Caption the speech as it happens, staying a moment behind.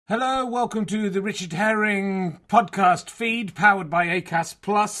Hello, welcome to the Richard Herring podcast feed, powered by Acast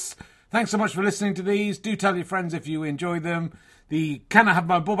Plus. Thanks so much for listening to these. Do tell your friends if you enjoy them. The Can I Have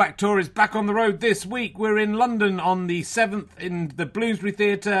My Ball Back tour is back on the road this week. We're in London on the 7th in the Bloomsbury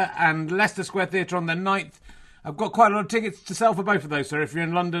Theatre and Leicester Square Theatre on the 9th. I've got quite a lot of tickets to sell for both of those, so if you're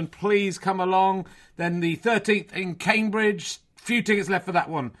in London, please come along. Then the 13th in Cambridge, few tickets left for that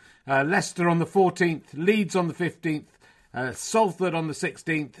one. Leicester on the 14th, Leeds on the 15th. Salford on the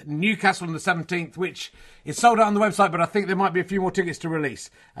 16th, Newcastle on the 17th, which is sold out on the website, but I think there might be a few more tickets to release.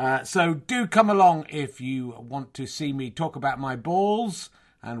 So do come along if you want to see me talk about my balls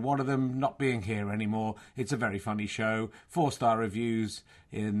and one of them not being here anymore. It's a very funny show. 4-star reviews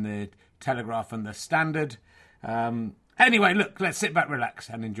in the Telegraph and the Standard. Anyway, look, let's sit back, relax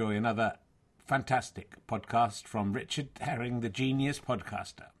and enjoy another fantastic podcast from Richard Herring, the genius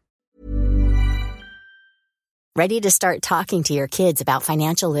podcaster. Ready to start talking to your kids about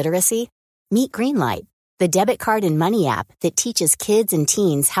financial literacy? Meet Greenlight, the debit card and money app that teaches kids and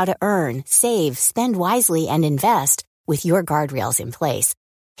teens how to earn, save, spend wisely, and invest with your guardrails in place.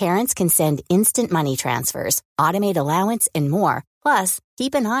 Parents can send instant money transfers, automate allowance, and more. Plus,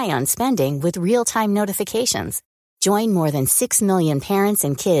 keep an eye on spending with real-time notifications. Join more than 6 million parents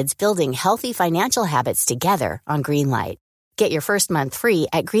and kids building healthy financial habits together on Greenlight. Get your first month free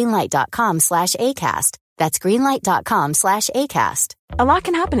at greenlight.com/ACAST. That's greenlight.com/ACAST. A lot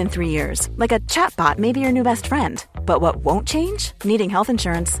can happen in 3 years, like a chatbot may be your new best friend. But what won't change? Needing health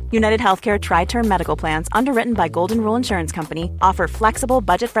insurance. United Healthcare Tri-Term Medical Plans, underwritten by Golden Rule Insurance Company, offer flexible,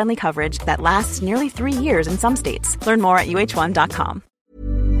 budget-friendly coverage that lasts nearly 3 years in some states. Learn more at UH1.com.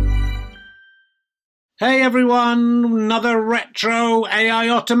 Hey everyone, another retro AI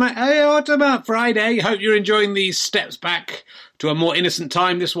Ottoman Friday. Hope you're enjoying these steps back to a more innocent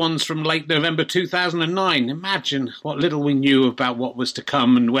time. This one's from late November 2009. Imagine what little we knew about what was to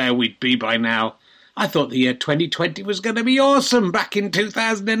come and where we'd be by now. I thought the year 2020 was going to be awesome back in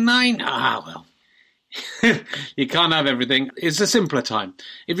 2009. Well. You can't have everything. It's a simpler time.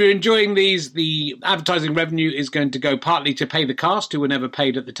 If you're enjoying these, the advertising revenue is going to go partly to pay the cast who were never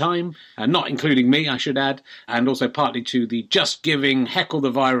paid at the time, not including me, I should add, and also partly to the Just Giving Heckle the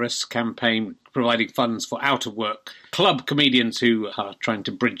Virus campaign, providing funds for out-of-work club comedians who are trying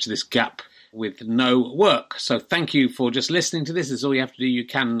to bridge this gap with no work. So thank you for just listening to this. This is all you have to do. You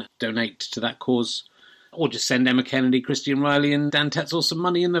can donate to that cause, or just send Emma Kennedy, Christian Riley and Dan Tetzel some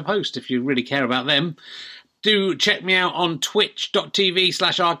money in the post if you really care about them. Do check me out on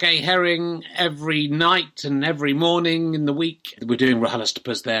twitch.tv/RKHerring every night and every morning in the week. We're doing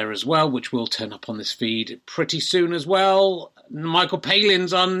RHLSTPs there as well, which will turn up on this feed pretty soon as well. Michael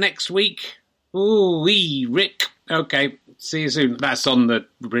Palin's on next week. Ooh-wee, Rick. Okay, see you soon. That's on the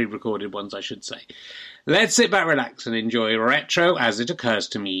re-recorded ones, I should say. Let's sit back, relax and enjoy retro as it occurs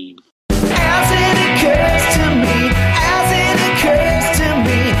to me. As it occurs to me, as it occurs to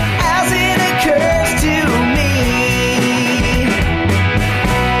me, as it occurs to me.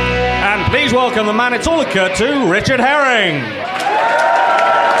 And please welcome the man it's all occurred to, Richard Herring.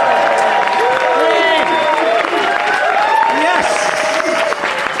 Yes.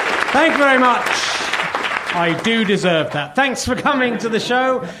 Thank you very much. I do deserve that. Thanks for coming to the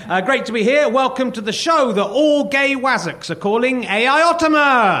show. Great to be here. Welcome to the show that all gay wazzocks are calling AI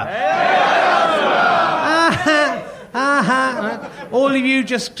Ottoman. All of you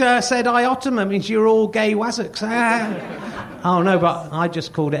just said AI Ottoman means you're all gay wazzocks. Oh no, but I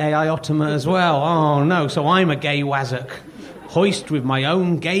just called it AI Ottoman as well. Oh no, so I'm a gay wazzock. Hoist with my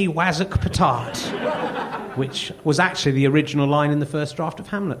own gay wazzock petard. Which was actually the original line in the first draft of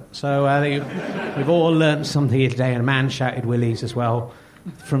Hamlet. So we've all learnt something here today, and a man shouted Willies as well.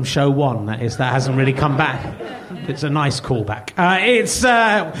 From show one, that hasn't really come back. It's a nice callback. It's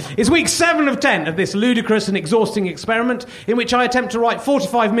week 7 of 10 of this ludicrous and exhausting experiment in which I attempt to write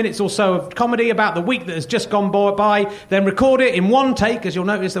 45 minutes or so of comedy about the week that has just gone by, then record it in one take. As you'll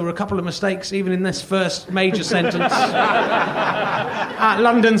notice, there were a couple of mistakes even in this first major sentence. At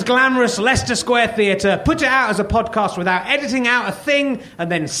London's glamorous Leicester Square Theatre, put it out as a podcast without editing out a thing,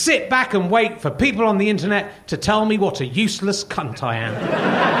 and then sit back and wait for people on the internet to tell me what a useless cunt I am.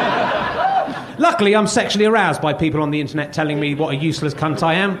 Luckily, I'm sexually aroused by people on the internet telling me what a useless cunt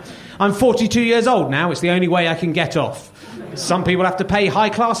I am. I'm 42 years old now. It's the only way I can get off. Some people have to pay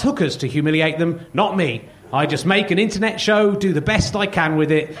high-class hookers to humiliate them, not me. I just make an internet show, do the best I can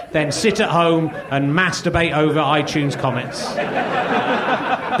with it, then sit at home and masturbate over iTunes comments.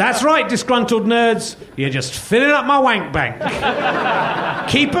 That's right, disgruntled nerds. You're just filling up my wank bank.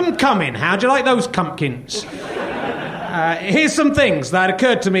 Keep 'em coming. How'd you like those pumpkins? Here's some things that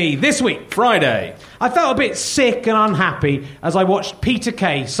occurred to me this week. Friday. I felt a bit sick and unhappy as I watched Peter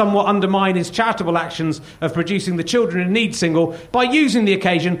Kay somewhat undermine his charitable actions of producing the Children in Need single by using the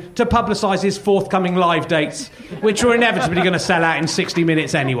occasion to publicise his forthcoming live dates, which were inevitably going to sell out in 60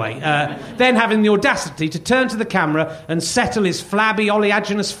 minutes anyway. Then having the audacity to turn to the camera and settle his flabby,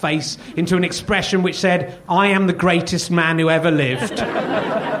 oleaginous face into an expression which said, "I am the greatest man who ever lived,"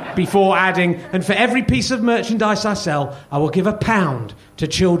 before adding, "and for every piece of merchandise I sell, I will give £1 to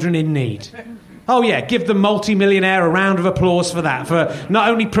Children in Need." Oh yeah, give the multi-millionaire a round of applause for that, for not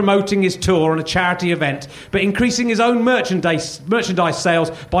only promoting his tour on a charity event, but increasing his own merchandise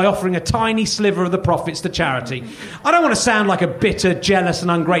sales by offering a tiny sliver of the profits to charity. I don't want to sound like a bitter, jealous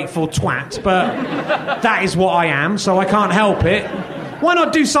and ungrateful twat, but that is what I am, so I can't help it. Why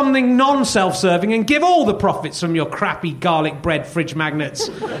not do something non-self-serving and give all the profits from your crappy garlic bread fridge magnets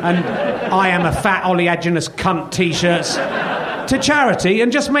and "I am a fat oleaginous cunt" t-shirts to charity,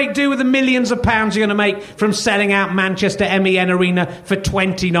 and just make do with the millions of pounds you're going to make from selling out Manchester MEN Arena for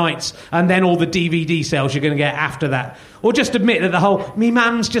 20 nights and then all the DVD sales you're going to get after that. Or just admit that the whole "me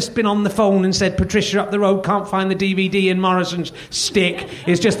man's just been on the phone and said Patricia up the road can't find the DVD in Morrison's" stick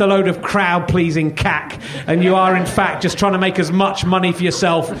is just a load of crowd-pleasing cack, and you are in fact just trying to make as much money for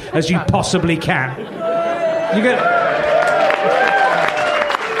yourself as you possibly can. You're going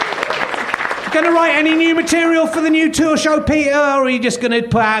to write any new material for the new tour show, Peter, or are you just going to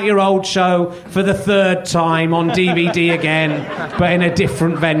put out your old show for the third time on DVD again, but in a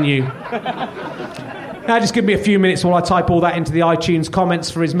different venue? Now, just give me a few minutes while I type all that into the iTunes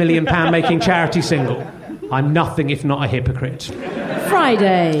comments for his £1 million making charity single. I'm nothing if not a hypocrite.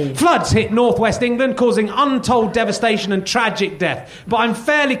 Friday. Floods hit northwest England, causing untold devastation and tragic death. But I'm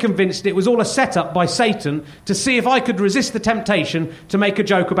fairly convinced it was all a setup by Satan to see if I could resist the temptation to make a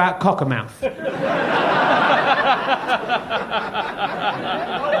joke about Cockermouth.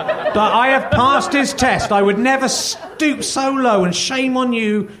 But I have passed his test. I would never stoop so low, and shame on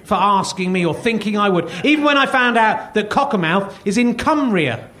you for asking me or thinking I would, even when I found out that Cockermouth is in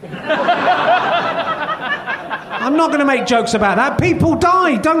Cumbria. I'm not going to make jokes about that. People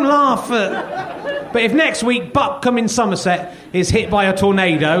die. Don't laugh. But if next week Buckham in Somerset is hit by a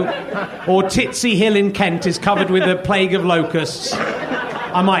tornado, or Titsy Hill in Kent is covered with a plague of locusts,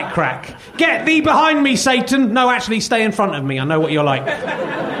 I might crack. Get thee behind me, Satan. No, actually, stay in front of me. I know what you're like.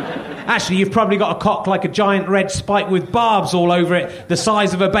 Actually, you've probably got a cock like a giant red spike with barbs all over it, the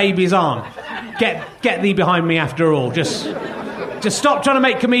size of a baby's arm. Get thee behind me after all. Just stop trying to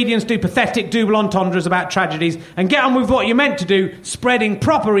make comedians do pathetic double entendres about tragedies and get on with what you're meant to do, spreading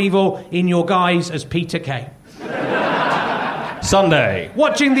proper evil in your guise as Peter Kay. Sunday.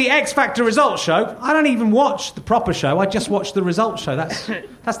 Watching the X Factor results show. I don't even watch the proper show. I just watch the results show.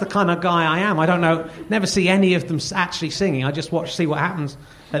 That's the kind of guy I am. I don't know, never see any of them actually singing. I just see what happens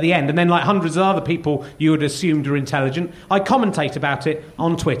at the end. And then, like hundreds of other people you would assumed are intelligent, I commentate about it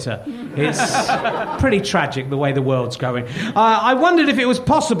on Twitter. It's pretty tragic the way the world's going. I wondered if it was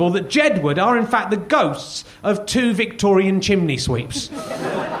possible that Jedward are in fact the ghosts of 2 Victorian chimney sweeps.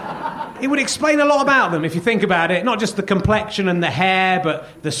 It would explain a lot about them if you think about it. Not just the complexion and the hair, but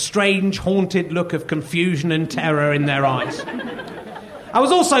the strange, haunted look of confusion and terror in their eyes. I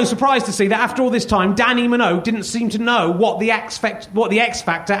was also surprised to see that after all this time, Danny Minogue didn't seem to know what the X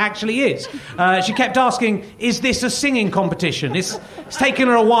Factor actually is. She kept asking, "Is this a singing competition?" It's taken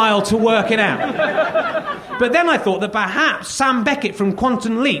her a while to work it out. But then I thought that perhaps Sam Beckett from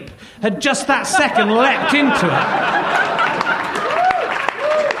Quantum Leap had just that second leapt into it.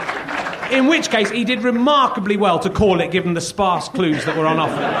 In which case, he did remarkably well to call it, given the sparse clues that were on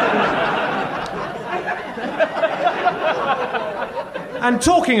offer. And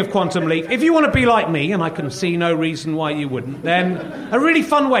talking of Quantum Leap, if you want to be like me, and I can see no reason why you wouldn't, then a really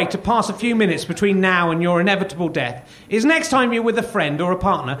fun way to pass a few minutes between now and your inevitable death is next time you're with a friend or a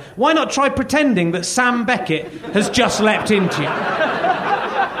partner, why not try pretending that Sam Beckett has just leapt into you?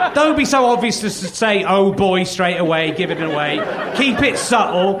 Don't be so obvious as to say, "Oh boy," straight away, give it away. Keep it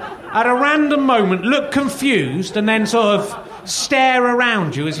subtle. At a random moment, look confused and then sort of stare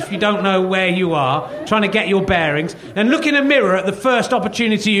around you as if you don't know where you are, trying to get your bearings, and look in a mirror at the first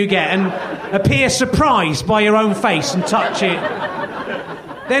opportunity you get and appear surprised by your own face and touch it.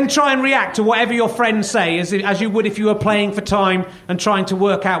 Then try and react to whatever your friends say as you would if you were playing for time and trying to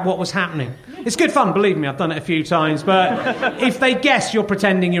work out what was happening. It's good fun, believe me, I've done it a few times, but if they guess you're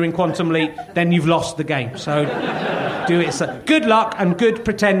pretending you're in Quantum Leap, then you've lost the game. So do it. So good luck and good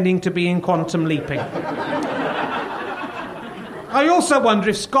pretending to be in Quantum Leaping. I also wonder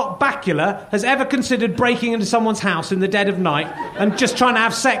if Scott Bakula has ever considered breaking into someone's house in the dead of night and just trying to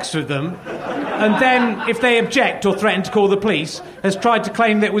have sex with them, and then, if they object or threaten to call the police, has tried to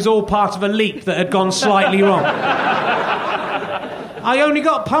claim that it was all part of a leak that had gone slightly wrong. I only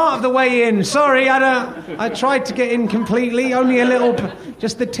got part of the way in. Sorry, I tried to get in completely. Only a little.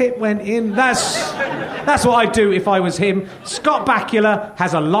 Just the tip went in. That's what I'd do if I was him. Scott Bakula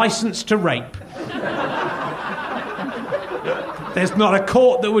has a licence to rape. There's not a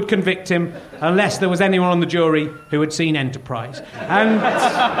court that would convict him unless there was anyone on the jury who had seen Enterprise.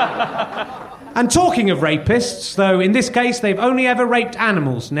 And talking of rapists, though in this case they've only ever raped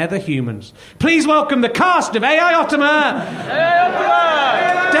animals, never humans. Please welcome the cast of AI Ottoman!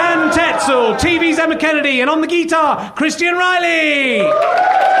 Dan Tetzel, TV's Emma Kennedy, and on the guitar, Christian Riley!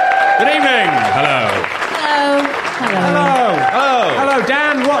 Good evening. Hello. Hello,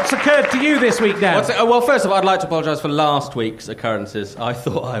 Dan. What's occurred to you this week, Dan? Well, first of all, I'd like to apologise for last week's occurrences. I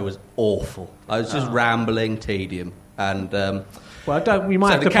thought I was awful. I was just rambling tedium. And... we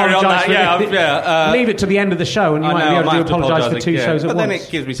might have to carry on apologise that. Leave it to the end of the show, and you might be able to apologise for two shows at but once. But then it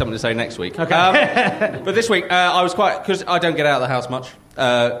gives me something to say next week. Okay. But this week, I was quite... Because I don't get out of the house much,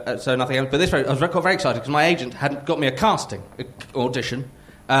 so nothing else. But this week, I was very excited because my agent had got me a casting audition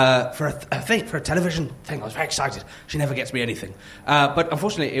for a television thing. I was very excited. She never gets me anything. But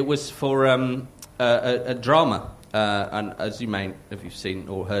unfortunately, it was for a drama. And as you may, if you've seen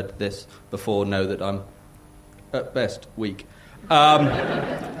or heard this before, know that I'm, at best, weak. And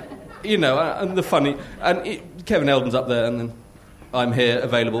the funny... And Kevin Eldon's up there, and then I'm here,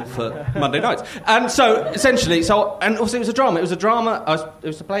 available for Monday nights. And so, essentially... And also, it was a drama. It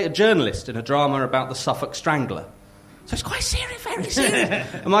was to play a journalist in a drama about the Suffolk Strangler. So it's quite serious, very serious.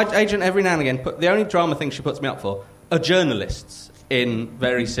 And my agent, every now and again, the only drama thing she puts me up for are journalists in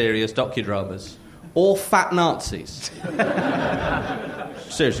very serious docudramas. Or fat Nazis.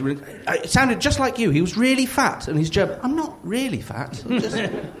 Seriously, it sounded just like you. He was really fat, and he's German. I'm not really fat. Just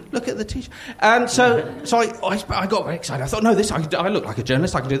look at the T-shirt. And so I got very excited. I thought, no, I look like a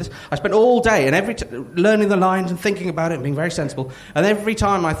journalist. I can do this. I spent all day and learning the lines and thinking about it and being very sensible. And every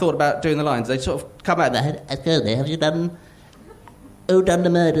time I thought about doing the lines, they'd sort of come out in my head. Excuse me, have you done the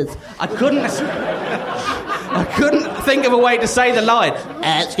murders? I couldn't think of a way to say the line.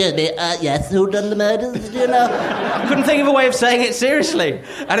 Excuse me, yes, who done the murders, do you know? I couldn't think of a way of saying it seriously.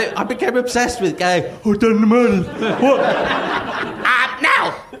 And I became obsessed with going, who done the murders? What?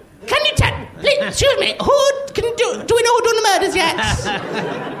 Now, can you tell, please, excuse me, do we know who done the murders yet?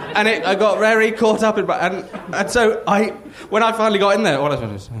 And I got very caught up in and so when I finally got in there, all I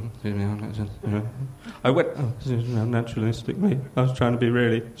was I went, naturalistic me. I was trying to be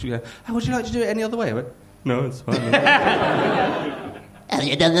really... She goes, would you like to do it any other way? I went, no, it's fine. Have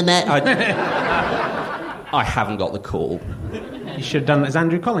you done the I haven't got the call. You should have done it as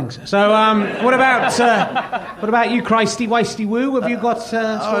Andrew Collins. So, what about you, Christy Weisty Woo? Have you got?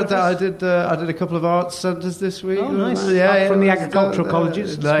 I did a couple of arts centres this week. Oh, nice. Yeah, from the agricultural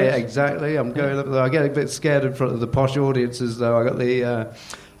colleges. No, yeah, exactly. I'm going up there. I get a bit scared in front of the posh audiences, though. I got the.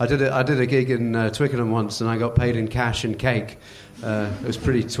 I did a gig in Twickenham once, and I got paid in cash and cake. It was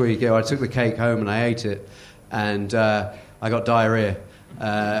pretty tweak. I took the cake home and I ate it, and I got diarrhoea.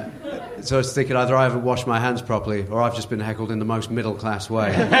 So I was thinking either I haven't washed my hands properly or I've just been heckled in the most middle-class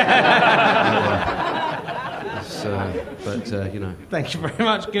way. Thank you very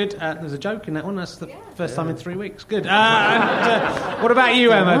much. Good. There's a joke in that one. That's the first time in 3 weeks. Good. What about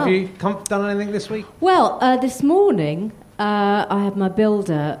you, Emma? Have you done anything this week? Well, this morning... I had my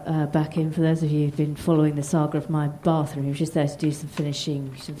builder back in. For those of you who've been following the saga of my bathroom, he was just there to do some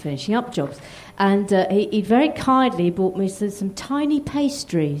finishing up jobs, and he very kindly bought me some tiny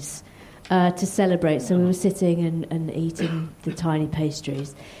pastries to celebrate. So we were sitting and eating the tiny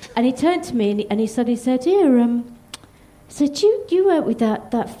pastries, and he turned to me and he suddenly said, "Here, said you work with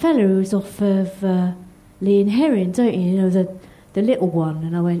that fella who's off of Lee and Herring, don't you? You know the little one."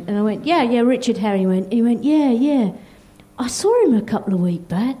 And I went, yeah, Richard Herring. He went, yeah. I saw him a couple of weeks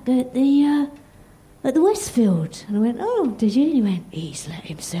back at the Westfield. And I went, oh, did you? And he went, he's let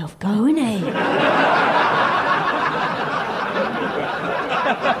himself go, isn't he?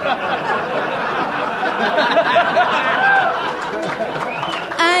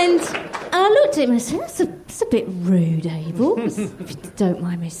 And I looked at him and I said, that's a bit rude, Abel, if you don't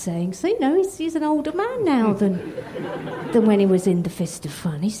mind me saying. So, he's an older man now than when he was in the Fist of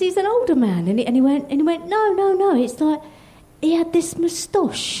Fun. He's an older man. And he went, no, it's like... He had this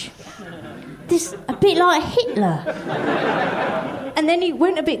moustache, a bit like Hitler. And then he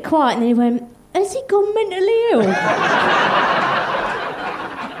went a bit quiet and then he went, has he gone mentally ill?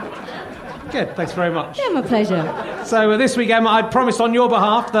 Good, thanks very much. Yeah, my pleasure. So this week, Emma, I promised on your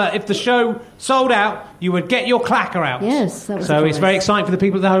behalf that if the show sold out, you would get your clacker out. Yes, that was So a it's promise. very exciting for the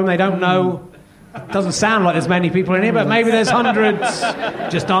people at home. They don't know. Doesn't sound like there's many people in here, but maybe there's hundreds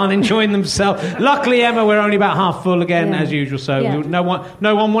just aren't enjoying themselves. Luckily, Emma, we're only about half full again, as usual, so no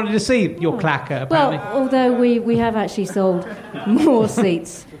one wanted to see your clacker, apparently. Well, although we have actually sold more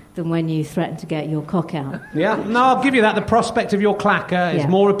seats than when you threatened to get your cock out. Yeah, no, I'll give you that. The prospect of your clacker is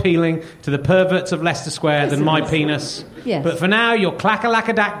more appealing to the perverts of Leicester Square than my penis. Yes. But for now, your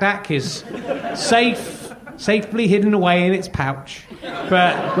clacker-lacka-dak-dak is safely hidden away in its pouch.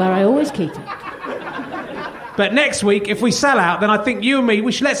 But where I always keep it. But next week, if we sell out, then I think you and me,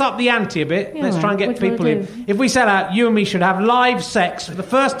 let's up the ante a bit. Yeah, let's try and get what do you people wanna in. do? If we sell out, you and me should have live sex for the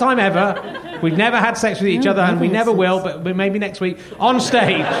first time ever. We've never had sex with each other, and we never will, but maybe next week, on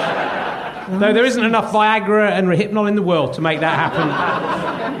stage. Though there isn't enough Viagra and Rohypnol in the world to make that happen.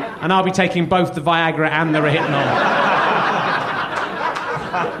 And I'll be taking both the Viagra and the Rohypnol.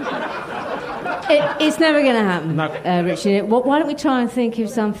 It's never going to happen, No. Richard. Why don't we try and think of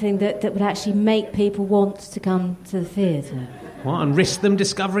something that would actually make people want to come to the theatre? What, and risk them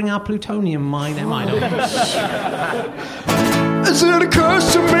discovering our plutonium mine, am I not? As it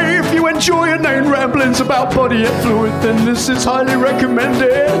occurs to me, if you enjoy inane ramblings about body effluent, then this is highly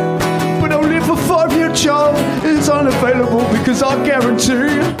recommended. But only for 5-year child, it's unavailable because I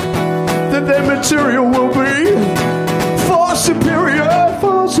guarantee that their material will be far superior,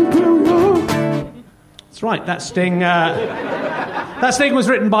 far superior. That's right, that sting was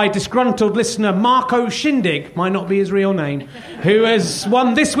written by disgruntled listener Marco Shindig, might not be his real name, who has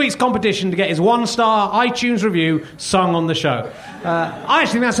won this week's competition to get his 1-star iTunes review sung on the show. I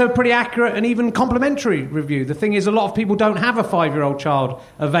actually think that's a pretty accurate and even complimentary review. The thing is, a lot of people don't have a 5-year-old child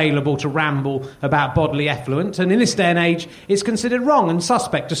available to ramble about bodily effluent, and in this day and age, it's considered wrong and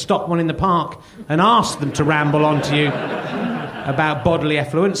suspect to stop one in the park and ask them to ramble onto you about bodily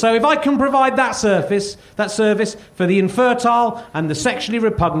effluent. So if I can provide that service for the infertile and the sexually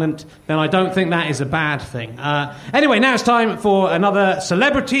repugnant, then I don't think that is a bad thing. Anyway, now it's time for another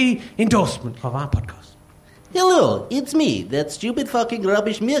celebrity endorsement of our podcast. Hello, it's me, that stupid fucking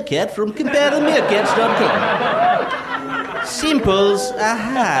rubbish meerkat from comparethemeerkats.com. Simples,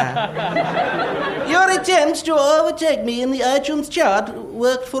 aha. Your attempt to overtake me in the iTunes chart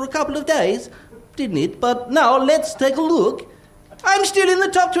worked for a couple of days, didn't it? But now let's take a look. I'm still in the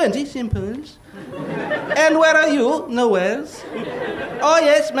top 20, Simples. And where are you? Nowheres. Oh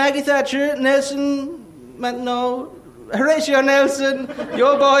yes, Maggie Thatcher, Horatio Nelson,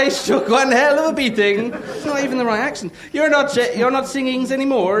 your boys took one hell of a beating. It's not even the right accent. You're not singings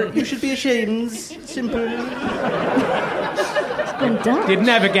anymore. You should be ashamed. Simple. You'd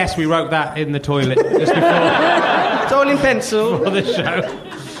never guess we wrote that in the toilet just before. It's all in pencil. For the show.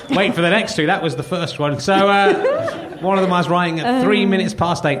 Wait for the next two. That was the first one. So one of them I was writing at 3 minutes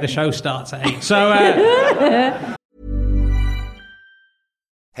past 8. The show starts at 8. So.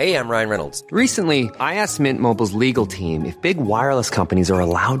 Hey, I'm Ryan Reynolds. Recently, I asked Mint Mobile's legal team if big wireless companies are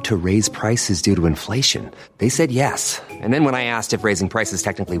allowed to raise prices due to inflation. They said yes. And then when I asked if raising prices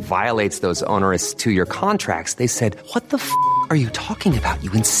technically violates those onerous 2-year contracts, they said, "What the f*** are you talking about,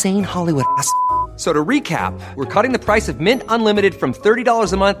 you insane Hollywood ass?" So to recap, we're cutting the price of Mint Unlimited from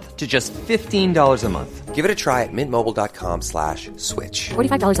 $30 a month to just $15 a month. Give it a try at mintmobile.com/switch.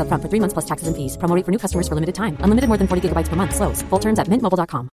 $45 up front for 3 months plus taxes and fees. Promo rate for new customers for limited time. Unlimited more than 40 gigabytes per month. Slows full terms at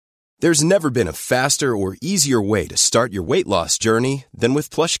mintmobile.com. There's never been a faster or easier way to start your weight loss journey than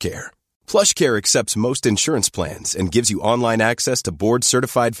with PlushCare. PlushCare accepts most insurance plans and gives you online access to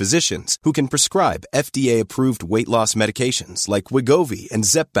board-certified physicians who can prescribe FDA-approved weight loss medications like Wegovy and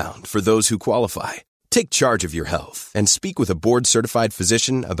Zepbound for those who qualify. Take charge of your health and speak with a board-certified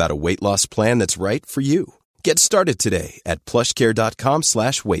physician about a weight loss plan that's right for you. Get started today at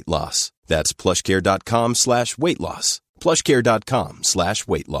plushcare.com/weight loss. That's plushcare.com/weight loss.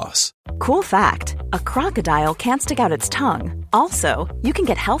 plushcare.com/weight loss. Cool fact, a crocodile can't stick out its tongue. Also, you can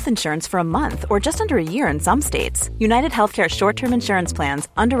get health insurance for a month or just under a year in some states. United Healthcare short-term insurance plans,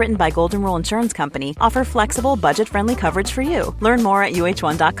 underwritten by Golden Rule Insurance Company, offer flexible, budget-friendly coverage for you. Learn more at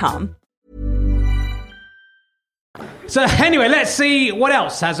uh1.com. So anyway, let's see what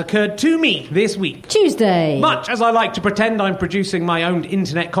else has occurred to me this week. Tuesday. Much as I like to pretend I'm producing my own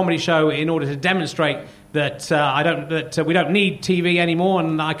internet comedy show in order to demonstrate that we don't need TV anymore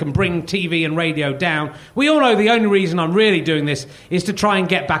and I can bring TV and radio down, we all know the only reason I'm really doing this is to try and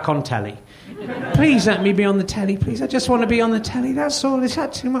get back on telly. Please let me be on the telly, please. I just want to be on the telly, that's all. Is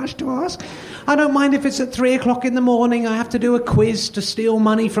that too much to ask? I don't mind if it's at 3 o'clock in the morning. I have to do a quiz to steal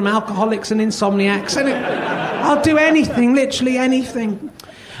money from alcoholics and insomniacs. And I'll do anything, literally anything.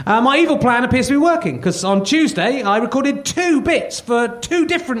 My evil plan appears to be working, because on Tuesday I recorded 2 bits for 2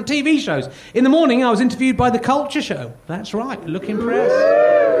 different TV shows. In the morning I was interviewed by The Culture Show. That's right, look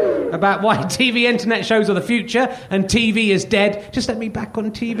impressed. About why TV internet shows are the future and TV is dead. Just let me back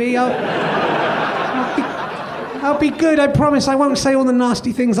on TV. I'll be good, I promise. I won't say all the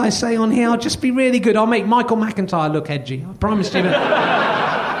nasty things I say on here. I'll just be really good. I'll make Michael McIntyre look edgy. I promise you that.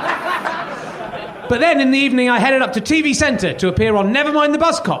 But then in the evening, I headed up to TV Centre to appear on Nevermind the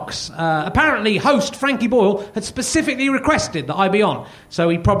Buzzcocks. Apparently, host Frankie Boyle had specifically requested that I be on, so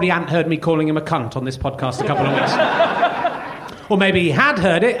he probably hadn't heard me calling him a cunt on this podcast a couple of weeks. Or maybe he had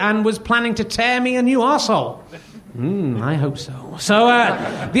heard it and was planning to tear me a new arsehole. I hope so. So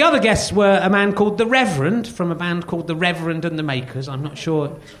the other guests were a man called The Reverend from a band called The Reverend and the Makers. I'm not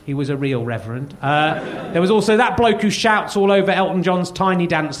sure he was a real reverend. There was also that bloke who shouts all over Elton John's Tiny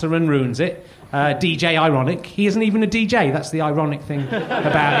Dancer and ruins it, DJ Ironic. He isn't even a DJ, that's the ironic thing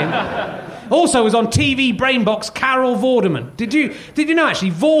about him. Also was on TV Brainbox Carol Vorderman. Did you know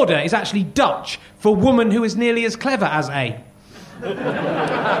actually Vorder is actually Dutch for woman who is nearly as clever as a...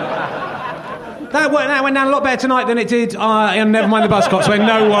 That went down a lot better tonight than it did on Nevermind the Buzzcocks, where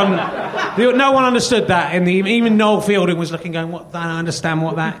no one understood that. Even Noel Fielding was looking, going, "What? I don't understand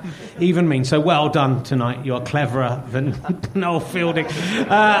what that even means." So well done tonight. You're cleverer than Noel Fielding.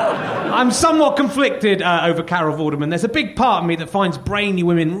 I'm somewhat conflicted over Carol Vorderman. There's a big part of me that finds brainy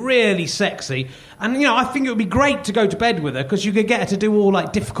women really sexy, and I think it would be great to go to bed with her because you could get her to do all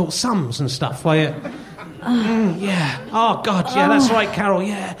like difficult sums and stuff. Yeah. Oh, God, yeah, that's right, Carol,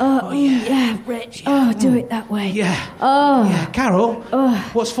 yeah. Yeah, Rich. Yeah. Do it that way. Yeah. Yeah, Carol,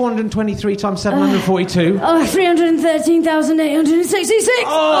 what's 423 times 742? 313,866.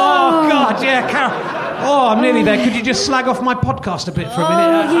 Oh, God, yeah, Carol. Oh, I'm nearly there. Could you just slag off my podcast a bit for a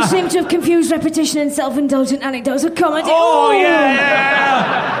minute? You seem to have confused repetition and self-indulgent anecdotes with comedy. Oh,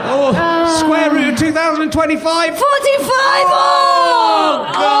 yeah. Square root of 2025? 45! Oh,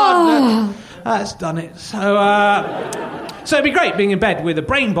 God. That's done it. So it'd be great being in bed with a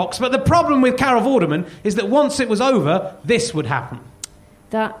brain box, but the problem with Carol Vorderman is that once it was over, this would happen.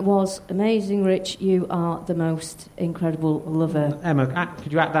 That was amazing, Rich. You are the most incredible lover. Emma,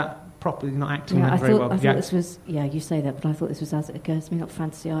 could you act that properly? You're not acting that very well. I thought this was... Yeah, you say that, but I thought this was As It Occurs to Me, not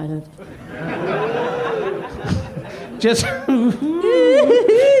Fantasy Island. Just... I'm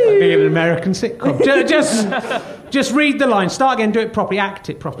being an American sitcom. Just read the line. Start again, do it properly, act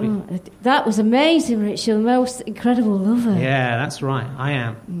it properly. That was amazing, Rich. You're the most incredible lover. Yeah, that's right, I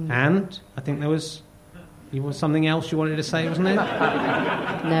am. And I think there was something else you wanted to say, wasn't there?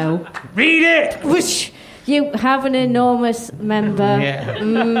 No. Read it! Which you have an enormous member. Yeah.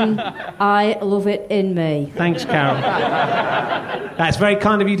 I love it in me. Thanks, Carol. That's very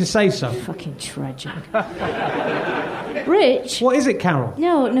kind of you to say so. Fucking tragic. Rich? What is it, Carol?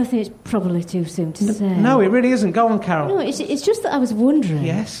 No, nothing. It's probably too soon to say. No, it really isn't. Go on, Carol. No, it's just that I was wondering.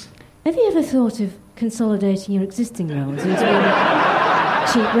 Yes? Have you ever thought of consolidating your existing loans into a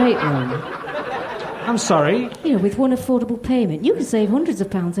cheap rate loan? I'm sorry? With one affordable payment, you can save hundreds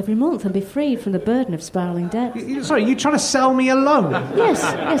of pounds every month and be freed from the burden of spiralling debt. Sorry, you trying to sell me a loan? Yes,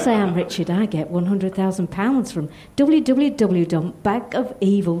 I am, Richard. I get £100,000 from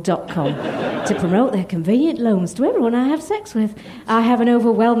www.bagofevil.com to promote their convenient loans to everyone I have sex with. I have an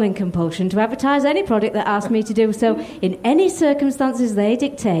overwhelming compulsion to advertise any product that asks me to do so in any circumstances they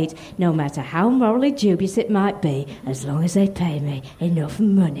dictate, no matter how morally dubious it might be, as long as they pay me enough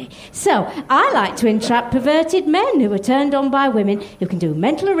money. So, I like to entrap perverted men who are turned on by women who can do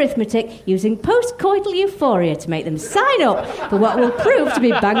mental arithmetic using post-coital euphoria to make them sign up for what will prove to be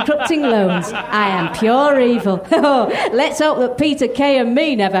bankrupting loans. I am pure evil. Let's hope that Peter Kay and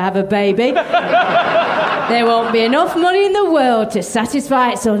me never have a baby. There won't be enough money in the world to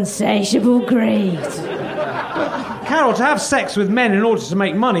satisfy its insatiable greed. Carol, to have sex with men in order to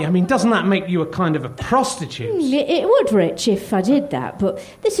make money, doesn't that make you a kind of a prostitute? It would, Rich, if I did that, but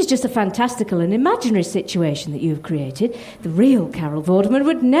this is just a fantastical and imaginary situation that you've created. The real Carol Vorderman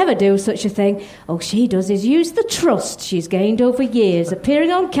would never do such a thing. All she does is use the trust she's gained over years,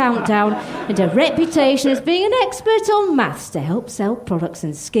 appearing on Countdown, and her reputation as being an expert on maths to help sell products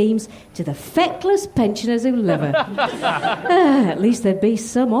and schemes to the feckless pensioners who love her. At least there'd be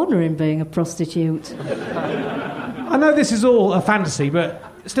some honour in being a prostitute. I know this is all a fantasy, but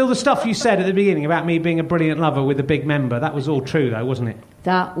still the stuff you said at the beginning about me being a brilliant lover with a big member, that was all true, though, wasn't it?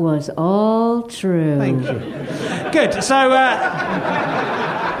 That was all true. Thank you. Good. So,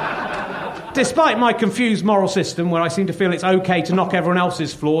 despite my confused moral system, where I seem to feel it's okay to knock everyone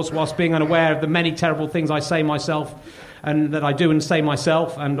else's flaws whilst being unaware of the many terrible things I say myself, and that I do and say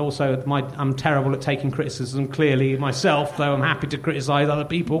myself, and also I'm terrible at taking criticism, clearly, myself, though I'm happy to criticise other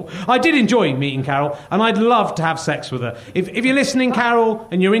people. I did enjoy meeting Carol, and I'd love to have sex with her. If you're listening, Carol,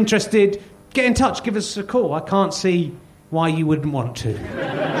 and you're interested, get in touch, give us a call. I can't see why you wouldn't want to.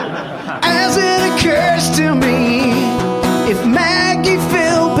 As it occurs to me, if Maggie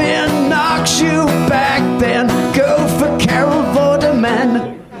Philbin knocks you back, then go for Carol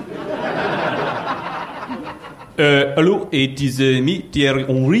Vorderman. Hello, it is me, Thierry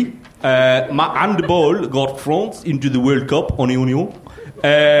Henry. My handball got France into the World Cup on Union.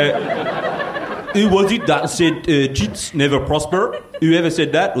 Who was it that said cheats never prosper? Whoever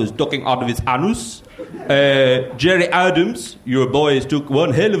said that was talking out of his anus. Jerry Adams, your boys took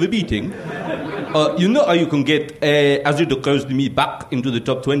one hell of a beating. You know how you can get, as it occurs to me, back into the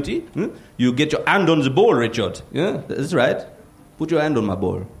top 20? You get your hand on the ball, Richard. Yeah, that's right. Put your hand on my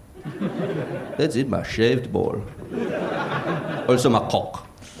ball. That's it, my shaved ball. Also my cock.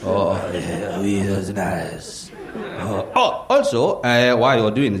 Oh, yeah, that's nice. Also, while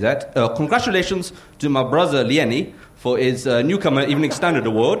you're doing that, congratulations to my brother Lieni for his Newcomer Evening Standard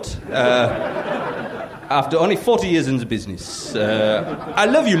Award. After only 40 years in the business. I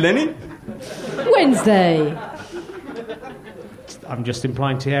love you, Lenny. Wednesday. I'm just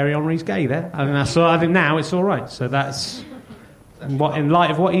implying Thierry Henry's gay there. I think now it's all right. So that's what, in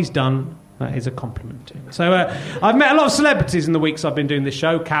light of what he's done, that is a compliment to him. So I've met a lot of celebrities in the weeks I've been doing this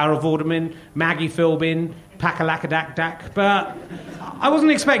show. Carol Vorderman, Maggie Philbin, Pakalakadak, but I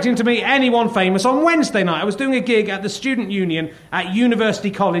wasn't expecting to meet anyone famous. On Wednesday night, I was doing a gig at the Student Union at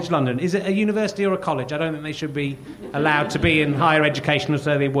University College London. Is it a university or a college? I don't think they should be allowed to be in higher education,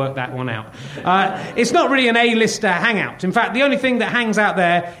 so they work that one out. It's not really an A-list hangout. In fact, the only thing that hangs out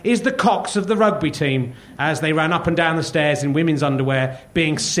there is the cocks of the rugby team as they ran up and down the stairs in women's underwear,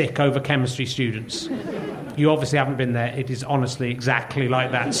 being sick over chemistry students. You obviously haven't been there. It is honestly exactly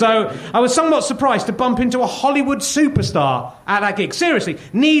like that. So I was somewhat surprised to bump into a Hollywood superstar at that gig. Seriously,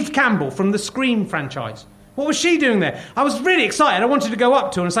 Neve Campbell from the Scream franchise. What was she doing there? I was really excited. I wanted to go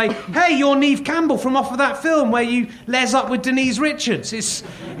up to her and say, hey, you're Neve Campbell from off of that film where you les up with Denise Richards.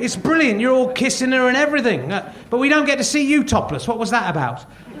 It's brilliant. You're all kissing her and everything. But we don't get to see you topless. What was that about?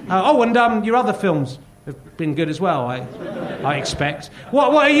 And your other films have been good as well, I expect.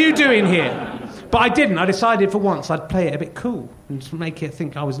 What are you doing here? But I didn't. I decided for once I'd play it a bit cool and make it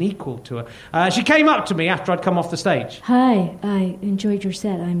think I was an equal to her. She came up to me after I'd come off the stage. Hi, I enjoyed your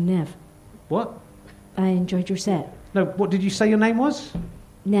set. I'm Nev. What? I enjoyed your set. No, what did you say your name was?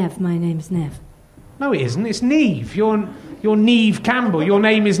 Nev, my name's Nev. No, it isn't. It's Neve. You're Neve Campbell. Your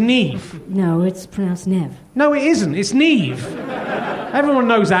name is Neve. No, it's pronounced Nev. No, it isn't. It's Neve. Everyone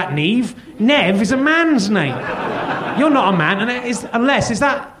knows that, Neve. Nev is a man's name. You're not a man, Is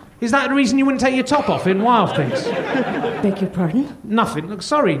that the reason you wouldn't take your top off in Wild Things? Beg your pardon? Nothing. Look,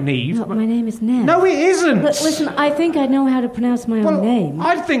 sorry, Neve. No, my name is Nev. No, it isn't. Listen, I think I know how to pronounce my own name.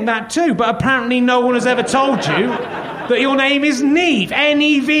 I'd think that too, but apparently no one has ever told you that your name is Neve.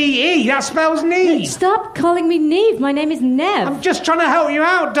 N-E-V-E. That spells Neve. Stop calling me Neve. My name is Nev. I'm just trying to help you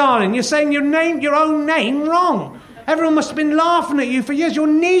out, darling. You're saying your own name wrong. Everyone must have been laughing at you for years. You're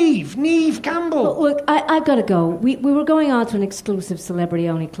Neve Campbell. Look, I've got to go. We were going on to an exclusive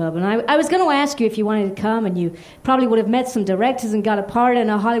celebrity-only club, and I was going to ask you if you wanted to come, and you probably would have met some directors and got a part in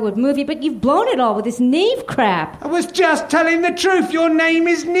a Hollywood movie, but you've blown it all with this Neve crap. I was just telling the truth. Your name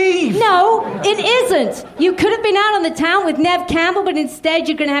is Neve. No, it isn't. You could have been out on the town with Nev Campbell, but instead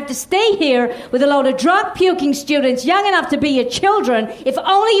you're going to have to stay here with a load of drug-puking students young enough to be your children. If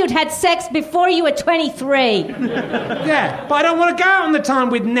only you'd had sex before you were 23. Yeah, but I don't want to go out on the town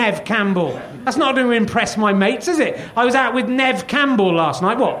with Nev Campbell. That's not going to impress my mates, is it? I was out with Nev Campbell last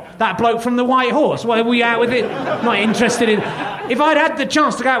night. What? That bloke from the White Horse? What, were you out with it? Not interested in... If I'd had the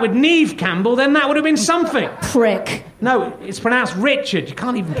chance to go out with Neve Campbell, then that would have been something. Prick. No, it's pronounced Richard. You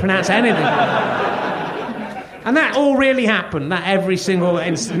can't even pronounce anything. And that all really happened, that every single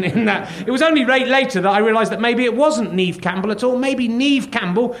incident in that. It was only later that I realised that maybe it wasn't Neve Campbell at all. Maybe Neve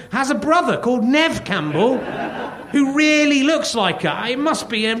Campbell has a brother called Nev Campbell who really looks like her. It must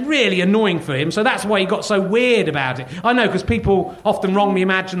be really annoying for him, so that's why he got so weird about it. I know, because people often wrongly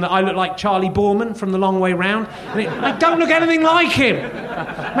imagine that I look like Charlie Borman from The Long Way Round. I don't look anything like him.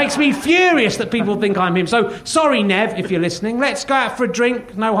 Makes me furious that people think I'm him. So, sorry, Nev, if you're listening. Let's go out for a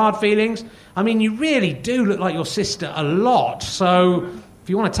drink, no hard feelings. I mean, you really do look like your sister a lot, so if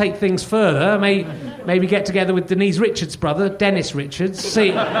you want to take things further, maybe get together with Denise Richards' brother, Dennis Richards,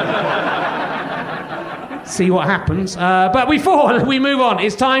 see what happens. But before we move on,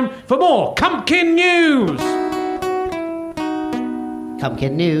 it's time for more Cumpkin News.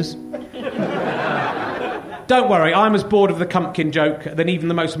 Cumpkin News. don't worry, I'm as bored of the Cumpkin joke than even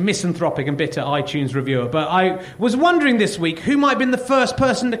the most misanthropic and bitter iTunes reviewer. But I was wondering this week who might have been the first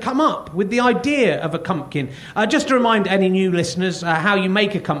person to come up with the idea of a Cumpkin. Just to remind any new listeners how you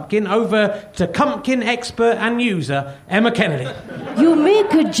make a Cumpkin, over to Cumpkin expert and user, Emma Kennedy. You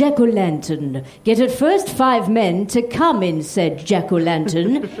make a jack-o'-lantern. Get at first 5 men to come in said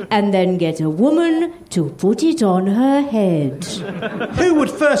jack-o'-lantern, and then get a woman to put it on her head. Who would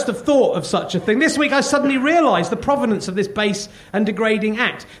first have thought of such a thing? This week I suddenly realised the provenance of this base and degrading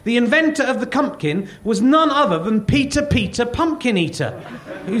act. The inventor of the Cumpkin was none other than Peter Pumpkin Eater,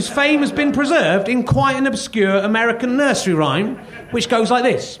 whose fame has been preserved in quite an obscure American nursery rhyme, which goes like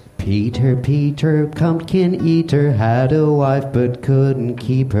this. Peter, pumpkin eater, had a wife but couldn't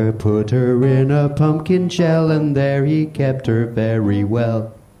keep her. Put her in a pumpkin shell and there he kept her very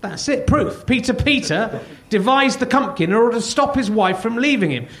well. That's it, proof. Peter devised the Cumpkin in order to stop his wife from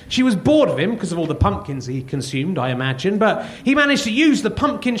leaving him. She was bored of him because of all the pumpkins he consumed, I imagine, but he managed to use the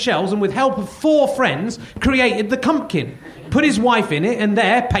pumpkin shells and with help of 4 friends created the Cumpkin. Put his wife in it and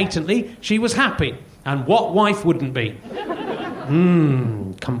there, patently, she was happy. And what wife wouldn't be?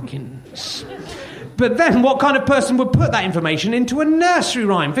 Cumpkins. But then what kind of person would put that information into a nursery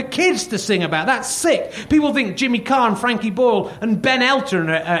rhyme for kids to sing about? That's sick. People think Jimmy Carr and Frankie Boyle and Ben Elton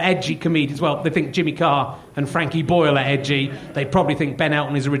are edgy comedians. Well, they think Jimmy Carr and Frankie Boyle are edgy. They probably think Ben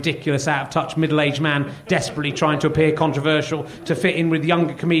Elton is a ridiculous, out-of-touch, middle-aged man desperately trying to appear controversial to fit in with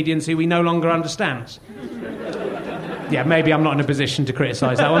younger comedians who he no longer understands. Yeah, maybe I'm not in a position to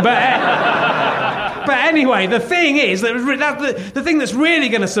criticise that one, but anyway, the thing is, the thing that's really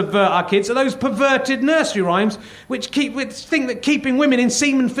going to subvert our kids are those perverted nursery rhymes which think that keeping women in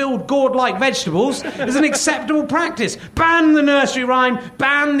semen-filled gourd-like vegetables is an acceptable practice. Ban the nursery rhyme,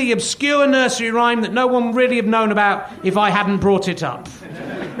 ban the obscure nursery rhyme that no one would really have known about if I hadn't brought it up.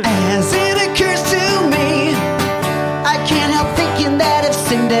 As it occurs to me, I can't help thinking that if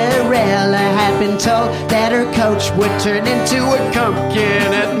Cinderella had been told that her coach would turn into a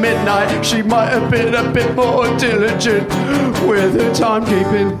pumpkin at midnight, she might have been a bit more diligent with her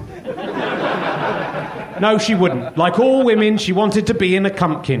timekeeping. No, she wouldn't. Like all women, she wanted to be in a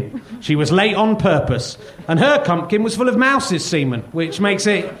Cumpkin. She was late on purpose. And her Cumpkin was full of mouse's semen, which makes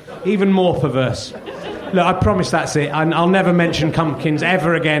it even more perverse. Look, I promise that's it. I'll never mention Cumpkins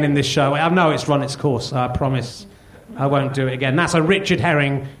ever again in this show. I know it's run its course. I promise I won't do it again. That's a Richard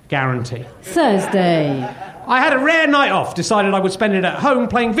Herring guarantee. Thursday. I had a rare night off, decided I would spend it at home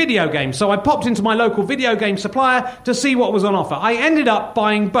playing video games, so I popped into my local video game supplier to see what was on offer. I ended up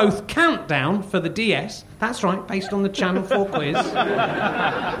buying both Countdown for the DS, that's right, based on the Channel 4 quiz,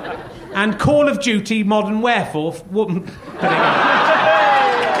 and Call of Duty Modern Warfare.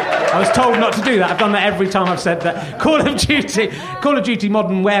 I was told not to do that. I've done that every time I've said that. Call of Duty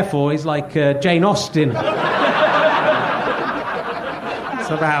Modern Warfare is like Jane Austen. It's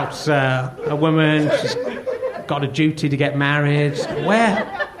about a woman, she's got a duty to get married.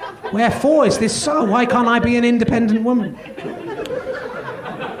 Wherefore is this so? Why can't I be an independent woman?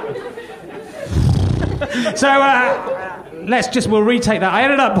 We'll retake that. I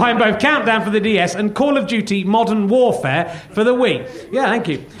ended up buying both Countdown for the DS and Call of Duty Modern Warfare for the Wii. Yeah, thank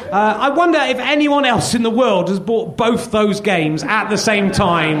you. I wonder if anyone else in the world has bought both those games at the same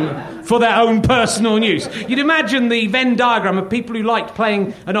time for their own personal use. You'd imagine the Venn diagram of people who liked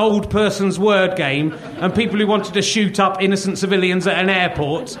playing an old person's word game and people who wanted to shoot up innocent civilians at an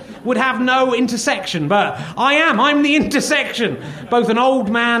airport would have no intersection, but I'm the intersection. Both an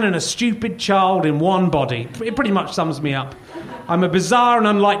old man and a stupid child in one body. It pretty much sums me up. I'm a bizarre and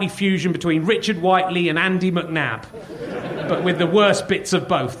unlikely fusion between Richard Whiteley and Andy McNabb, but with the worst bits of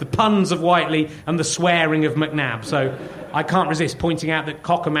both, the puns of Whiteley and the swearing of McNabb. So I can't resist pointing out that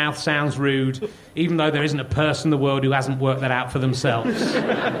cockamouth sounds rude, even though there isn't a person in the world who hasn't worked that out for themselves.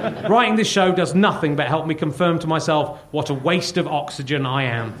 Writing this show does nothing but help me confirm to myself what a waste of oxygen I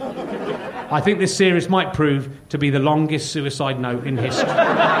am. I think this series might prove to be the longest suicide note in history.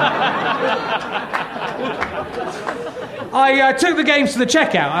 I took the games to the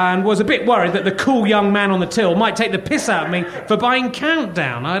checkout and was a bit worried that the cool young man on the till might take the piss out of me for buying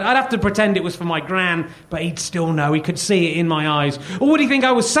Countdown. I'd have to pretend it was for my gran, but he'd still know. He could see it in my eyes. Or would he think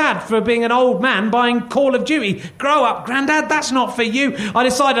I was sad for being an old man buying Call of Duty? Grow up, Grandad, that's not for you. I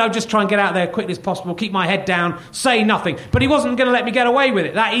decided I'd just try and get out there as quickly as possible, keep my head down, say nothing. But he wasn't going to let me get away with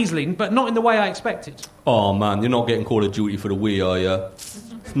it that easily, but not in the way I expected. Oh, man, you're not getting Call of Duty for the Wii, are you?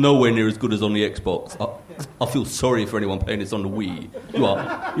 It's nowhere near as good as on the Xbox. I feel sorry for anyone playing this on the Wii.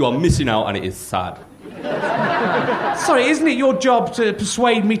 You are missing out, and it is sad. Sorry, isn't it your job to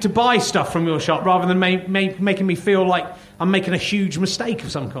persuade me to buy stuff from your shop rather than making me feel like I'm making a huge mistake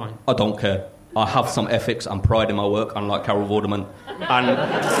of some kind? I don't care. I have some ethics and pride in my work, unlike Carol Vorderman. And,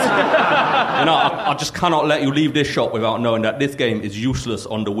 I just cannot let you leave this shop without knowing that this game is useless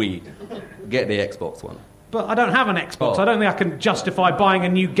on the Wii. Get the Xbox one. But I don't have an Xbox. Oh. I don't think I can justify buying a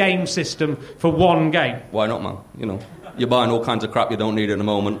new game system for one game. Why not, man? You're buying all kinds of crap you don't need at the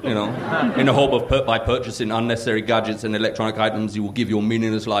moment, in the hope of by purchasing unnecessary gadgets and electronic items, you will give your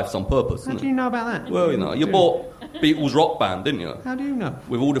meaningless life some purpose. How do you know about that? Well, you bought Beatles Rock Band, didn't you? How do you know?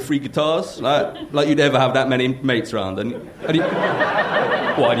 With all the free guitars, like you'd ever have that many mates around. You've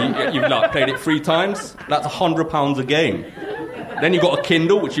played it 3 times? That's £100 a game. Then you've got a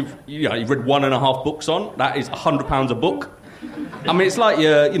Kindle, which you've read 1.5 books on. That is £100 a book. I mean, it's like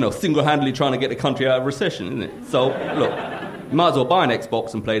you're, single-handedly trying to get the country out of recession, isn't it? So, look, you might as well buy an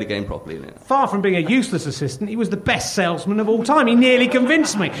Xbox and play the game properly, isn't it? Far from being a useless assistant, he was the best salesman of all time. He nearly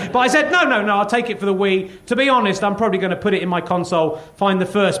convinced me. But I said, no, I'll take it for the Wii. To be honest, I'm probably going to put it in my console, find the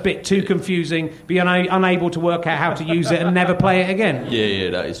first bit too confusing, be unable to work out how to use it, and never play it again. Yeah,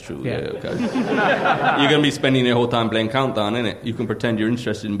 that is true. Yeah, okay. You're going to be spending your whole time playing Countdown, innit? You can pretend you're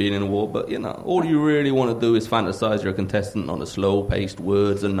interested in being in a war, but, all you really want to do is fantasize you're a contestant on a slow-paced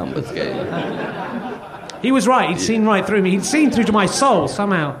words and numbers game. He was right. He'd seen right through me. He'd seen through to my soul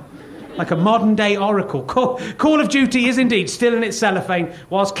somehow. Like a modern-day oracle. Call of Duty is indeed still in its cellophane,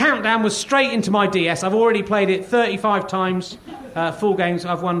 whilst Countdown was straight into my DS. I've already played it 35 times, full games.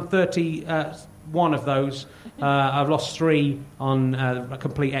 I've won 31 of those. I've lost 3 on a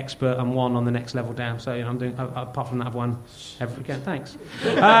complete expert and 1 on the next level down. So I'm doing. Apart from that, I've won every weekend. Thanks.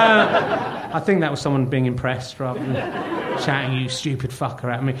 I think that was someone being impressed rather than shouting "you stupid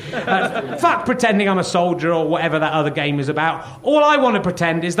fucker" at me. Fuck pretending I'm a soldier or whatever that other game is about. All I want to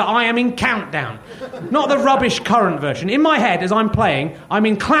pretend is that I am in Countdown, not the rubbish current version. In my head, as I'm playing, I'm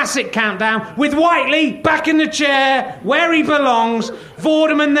in classic Countdown with Whiteley back in the chair where he belongs.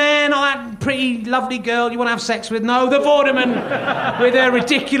 Vorderman there, not that pretty lovely girl you want to have sex with. No, the Vorderman with her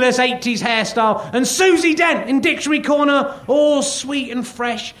ridiculous 80s hairstyle. And Susie Dent in Dictionary Corner, all sweet and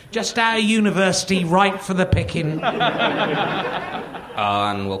fresh, just out of university, ripe for the picking.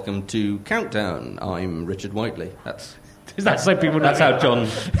 And welcome to Countdown. I'm Richard Whiteley. Is that so people know? That's how John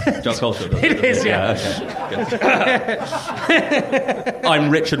Colter does it. It is, yeah. Okay. I'm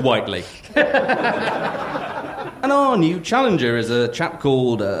Richard Whiteley. And our new challenger is a chap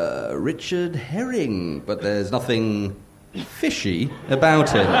called Richard Herring, but there's nothing fishy about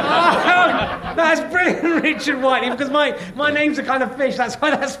him. Oh, that's brilliant, Richard Whiteley, because my name's a kind of fish. That's why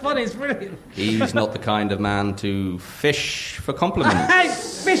that's funny. It's brilliant. He's not the kind of man to fish for compliments. Hey,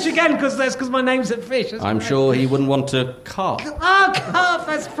 fish again, because my name's a fish. That's I'm great. sure he wouldn't want to carp. Oh, carp,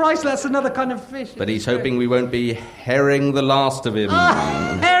 that's priceless. That's another kind of fish. But he's hoping we won't be herring the last of him.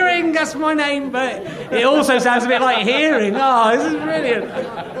 Oh, herring, that's my name, but it also sounds a bit like hearing. Oh, this is brilliant.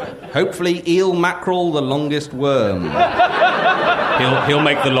 Hopefully eel mackerel the longest worm. He'll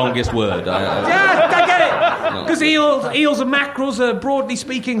make the longest word. Yeah, I get it. Because eels and mackerels are, broadly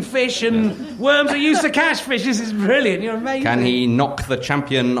speaking, fish, and worms are used to catch fish. This is brilliant. You're amazing. Can he knock the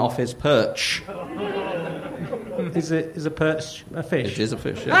champion off his perch? Is a perch a fish? It is a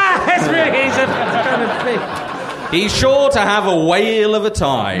fish, yeah. It's really it's a kind of fish. He's sure to have a whale of a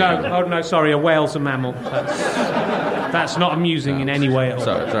time. No, sorry, a whale's a mammal. That's not amusing in any way at all.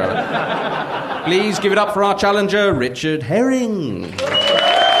 Sorry. Please give it up for our challenger, Richard Herring.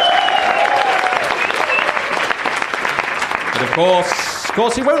 But of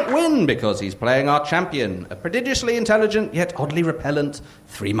course he won't win because he's playing our champion, a prodigiously intelligent yet oddly repellent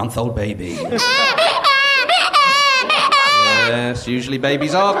 3-month-old baby. Yes, usually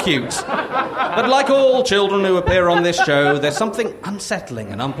babies are cute. But like all children who appear on this show, there's something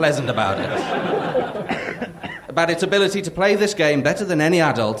unsettling and unpleasant about it. About its ability to play this game better than any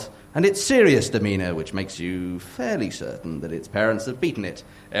adult, and its serious demeanour, which makes you fairly certain that its parents have beaten it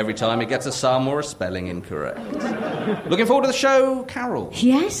every time it gets a sum or a spelling incorrect. Looking forward to the show, Carol?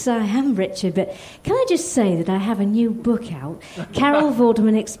 Yes, I am, Richard, but can I just say that I have a new book out? Carol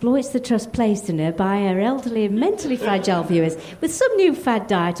Vorderman exploits the trust placed in her by her elderly and mentally fragile viewers with some new fad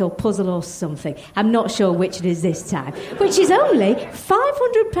diet or puzzle or something. I'm not sure which it is this time, which is only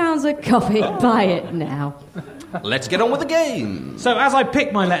 £500 a copy. Buy it now. Let's get on with the game. So as I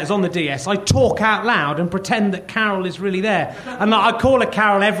pick my letters on the DS, I talk out loud and pretend that Carol is really there. And I call her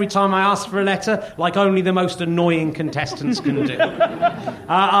Carol every time I ask for a letter, like only the most annoying contestants can do.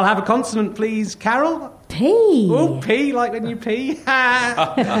 I'll have a consonant, please, Carol. Pee. Oh, pee, like when you pee. And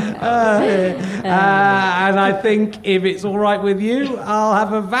I think if it's all right with you, I'll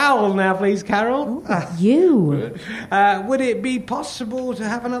have a vowel now, please, Carol. You. Would it be possible to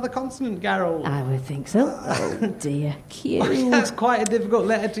have another consonant, Carol? I would think so. Oh, dear. Q. That's quite a difficult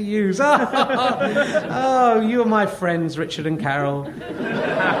letter to use. Oh, you are my friends, Richard and Carol.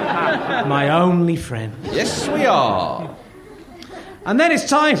 My only friends. Yes, we are. And then it's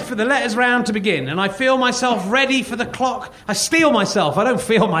time for the letters round to begin, and I feel myself ready for the clock. I steal myself. I don't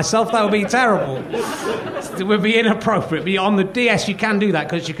feel myself. That would be terrible. It would be inappropriate. But on the DS, you can do that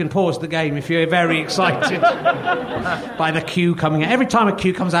because you can pause the game if you're very excited by the cue coming out. Every time a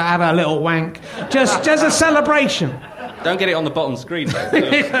cue comes out, I have a little wank. Just a celebration. Don't get it on the bottom screen, though.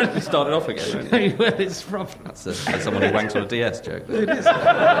 You started off again, don't you? Well, it's probably... That's someone who wanks on a DS joke. It is.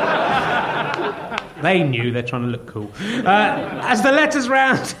 They knew they're trying to look cool. As the letters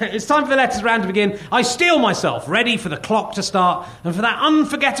round... It's time for the letters round to begin. I steel myself, ready for the clock to start, and for that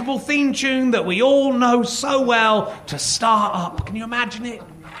unforgettable theme tune that we all know so well to start up. Can you imagine it?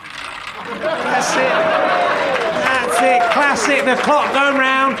 That's it. Classic. The clock going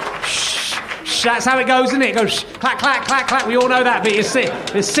round. That's how it goes, isn't it? It goes clack, clack, clack, clack. We all know that bit. You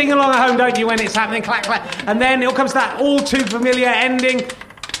sing along at home, don't you, when it's happening? Clack, clack. And then it comes to that all too familiar ending.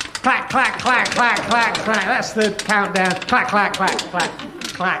 Clack, clack, clack, clack, clack, clack. That's the countdown. Clack, clack, clack, clack,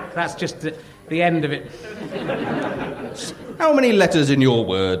 clack. That's just the end of it. How many letters in your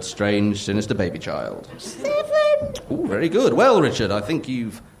word, strange, sinister baby child? 7. Oh, very good. Well, Richard, I think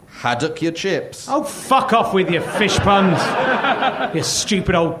you've haddock your chips. Oh, fuck off with your fish puns. You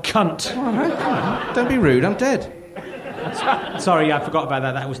stupid old cunt. All right, come on. Don't be rude, I'm dead. Sorry, I forgot about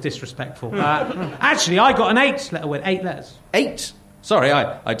that. That was disrespectful. Actually, I got an 8-letter word. 8 letters. 8? Sorry,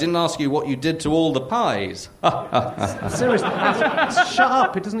 I didn't ask you what you did to all the pies. Seriously, shut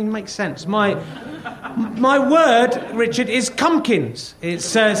up. It doesn't even make sense. My word, Richard, is cumpkins.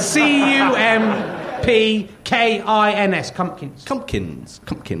 It's Cumpkins. Cumpkins.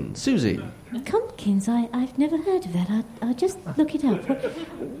 Cumpkins. Susie. Cumpkins? I've never heard of that. I'll just look it up.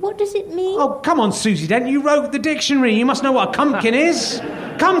 What does it mean? Oh, come on, Susie Dent. You wrote the dictionary. You must know what a cumpkin is.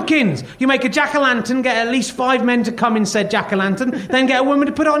 Cumpkins. You make a jack-o'-lantern, get at least 5 men to come in said jack-o'-lantern, then get a woman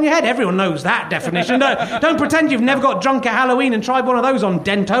to put it on your head. Everyone knows that definition. Don't pretend you've never got drunk at Halloween and tried one of those on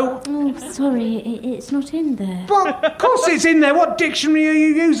Dento. Oh, sorry. It's not in there. But of course it's in there. What dictionary are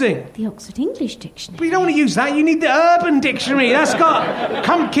you using? The Oxford English Dictionary. But you don't want to use that. You need the Urban Dictionary. That's got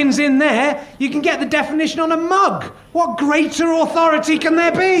cumpkins in there. You can get the definition on a mug. What greater authority can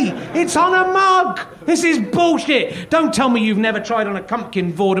there be? It's on a mug. This is bullshit. Don't tell me you've never tried on a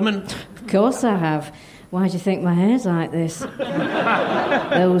cumpkin, Vorderman. Of course I have. Why do you think my hair's like this?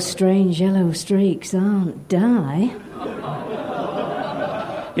 Those strange yellow streaks aren't dye.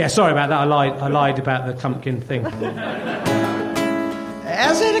 Yeah, sorry about that. I lied about the cumpkin thing.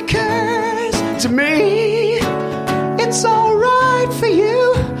 As it occurs to me, it's all right for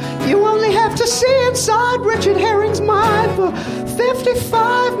you. You only have to see inside Richard Herring's mind for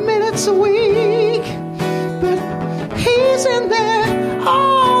 55 minutes a week. But he's in there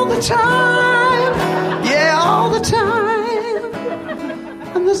all the time. Yeah, all the time.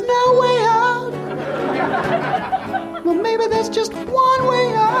 And there's no way out. Well, maybe there's just one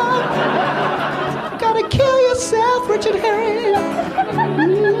way out. Gotta kill yourself, Richard Herring.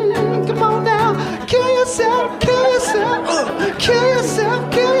 Come on now. Kill yourself, kill yourself. Kill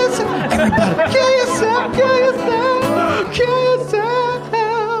yourself, kill yourself. Everybody, kill yourself, kill yourself. Kill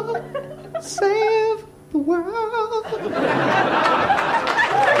yourself. Save the world.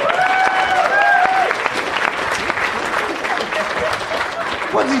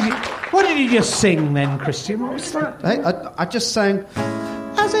 What did you just sing then, Christian? What was that? Hey, I just sang...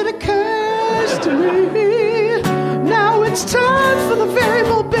 As it occurs to me, now it's time for the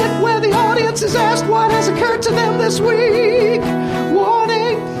variable bit where the audience is asked what has occurred to them this week.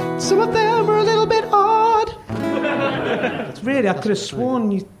 Warning, some of them are a little bit odd. Really, I could have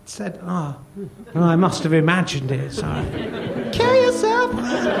sworn you said, oh, I must have imagined it, sorry. Kill yourself.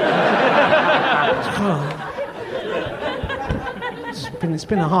 It's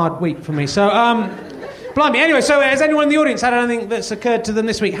been a hard week for me. So, blimey. Anyway, so has anyone in the audience had anything that's occurred to them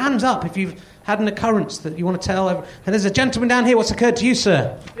this week? Hands up if you've had an occurrence that you want to tell. And there's a gentleman down here. What's occurred to you,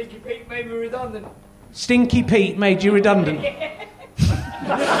 sir? Stinky Pete made me redundant. Stinky Pete made you redundant.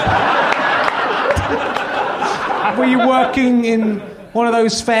 Were you working in one of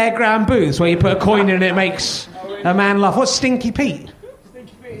those fairground booths where you put a coin in and it makes a man laugh? What's Stinky Pete?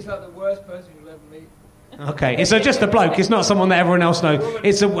 Stinky Pete is like the worst person you'll ever meet. Okay, it's just a bloke. It's not someone that everyone else knows.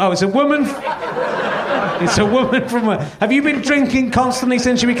 It's a woman. It's a woman from. Have you been drinking constantly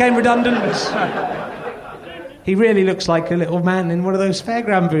since you became redundant? He really looks like a little man in one of those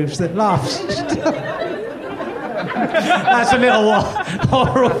fairground booths that laughs. That's a little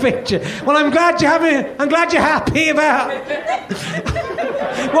oral picture. Well, I'm glad you're happy about.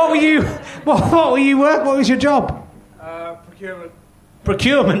 What was your job? Procurement.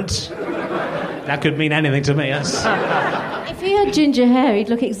 Procurement. That could mean anything to me. Yes. If he had ginger hair, he'd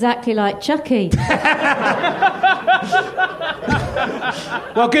look exactly like Chucky.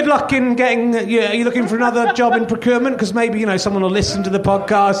 Well, good luck in getting... Are you looking for another job in procurement? Because maybe, someone will listen to the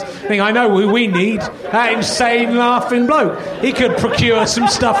podcast, think, I know who we need. That insane laughing bloke. He could procure some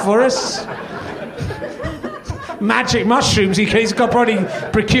stuff for us. Magic mushrooms, he's got probably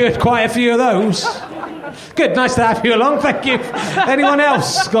procured quite a few of those. Good, nice to have you along, thank you. Anyone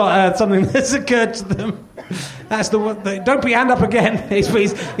else got something that's occurred to them? That's the one. Don't put your hand up again.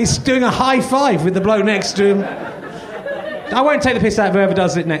 He's doing a high five with the bloke next to him. I won't take the piss out of whoever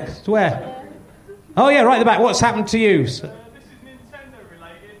does it next. Where? Oh, yeah, right at the back. What's happened to you? This is Nintendo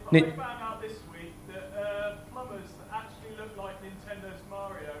related. I found out this week that plumbers that actually look like Nintendo's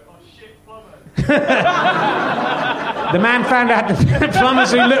Mario are shit plumbers. The man found out that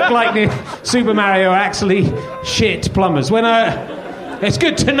plumbers who look like Super Mario are actually shit plumbers. It's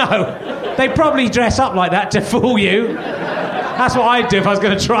good to know. They probably dress up like that to fool you. That's what I'd do if I was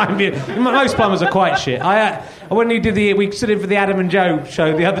going to try and be... Most plumbers are quite shit. We stood in for the Adam and Joe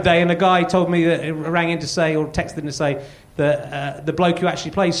show the other day, and a guy told me that rang in to say, or texted in to say, that the bloke who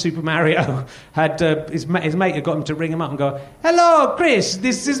actually plays Super Mario had his mate had got him to ring him up and go, "Hello, Chris,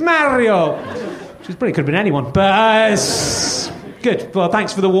 this is Mario." Which probably could have been anyone, but good. Well,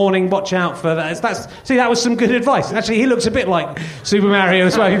 thanks for the warning. Watch out for that. That was some good advice. Actually, he looks a bit like Super Mario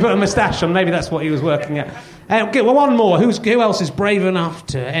as well. He put a moustache on. Maybe that's what he was working at. Well, one more. Who else is brave enough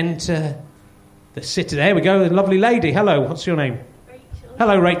to enter the city? There we go. The lovely lady. Hello. What's your name? Rachel.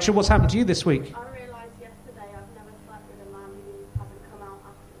 Hello, Rachel. What's happened to you this week? I realised yesterday I've never slept with a man who hasn't come out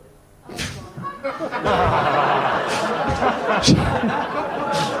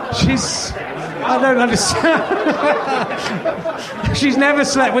afterwards. I don't understand. She's never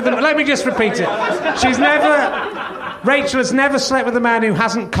slept with them. Let me just repeat it. Rachel has never slept with a man who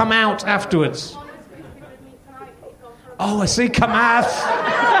hasn't come out afterwards. Oh, I see. Come out.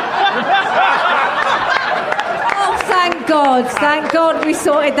 Oh, thank God. Thank God we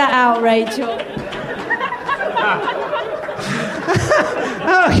sorted that out, Rachel.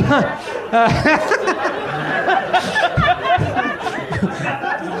 Oh, God.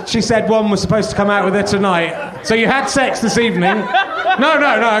 She said one was supposed to come out with her tonight. So you had sex this evening?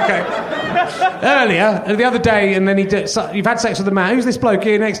 No, okay. Earlier, the other day, and then you've had sex with a man. Who's this bloke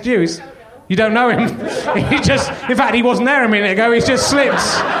here next to you? You don't know him. In fact, he wasn't there a minute ago. He's just slipped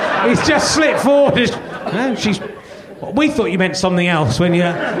forward. We thought you meant something else when you...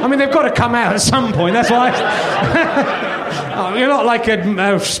 they've got to come out at some point. That's why... you're not like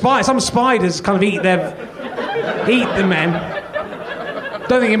a spider. Some spiders kind of eat the men.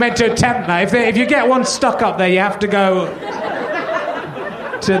 Don't think you're meant to attempt that. If you get one stuck up there, you have to go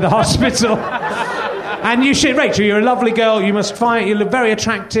to the hospital. And you should, Rachel, you're a lovely girl. You look very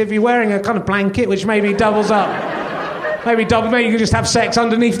attractive. You're wearing a kind of blanket, which maybe doubles up. Maybe you can just have sex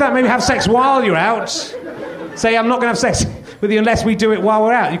underneath that. Maybe have sex while you're out. Say, I'm not going to have sex with you unless we do it while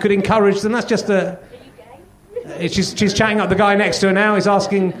we're out. You could encourage them. That's just a... She's chatting up the guy next to her now. He's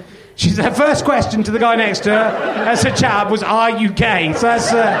asking... Her first question to the guy next to her as a chap was, "Are you gay?" So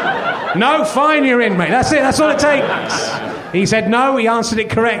that's... No, fine, you're in, mate. That's it. That's all it takes. He said no. He answered it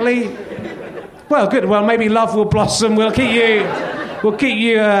correctly. Well, good. Well, maybe love will blossom. We'll keep you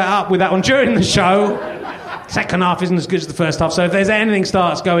up with that one during the show. Second half isn't as good as the first half, so if there's anything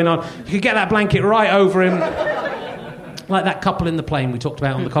starts going on, you could get that blanket right over him, like that couple in the plane we talked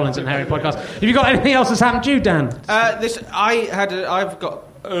about on the Collins and Harry podcast. Have you got anything else that's happened to you, Dan? I've got.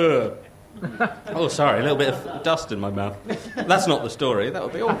 Oh, sorry, a little bit of dust in my mouth. That's not the story. That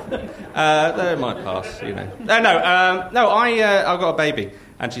would be awful. They might pass, No, I got a baby,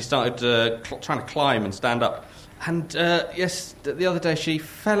 and she started trying to climb and stand up. And the other day she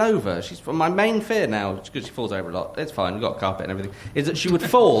fell over. My main fear now, because she falls over a lot. It's fine. We've got a carpet and everything. Is that she would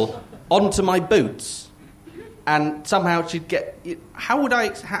fall onto my boots, and somehow she'd get. How would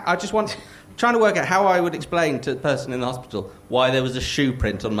I? I just want. Trying to work out how I would explain to the person in the hospital why there was a shoe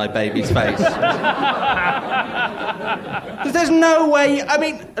print on my baby's face. Because there's no way...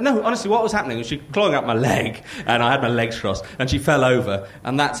 no, honestly, what was happening was she was clawing up my leg, and I had my legs crossed, and she fell over,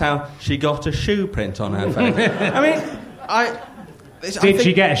 and that's how she got a shoe print on her face. Did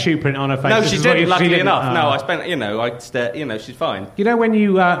she get a shoe print on her face? No, she didn't, luckily enough. No, I spent, she's fine. You know when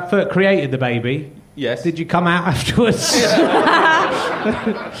you created the baby... Yes. Did you come out afterwards?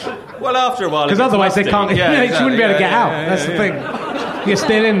 Well, after a while... Because otherwise they can't... Yeah, she wouldn't be able to get out. That's the thing. You're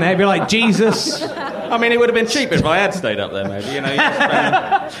still in there. It'd be like, Jesus... I mean, it would have been cheaper if I had stayed up there, maybe. You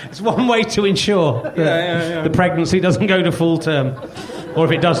It's one way to ensure that the pregnancy doesn't go to full term. Or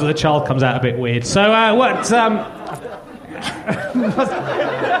if it does, the child comes out a bit weird. So, what...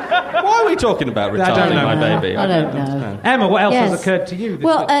 Why are we talking about retarding my baby? I don't know. Emma, what else has occurred to you?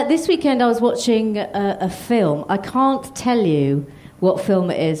 This weekend I was watching a film. I can't tell you what film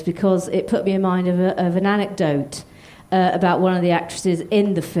it is because it put me in mind of an anecdote about one of the actresses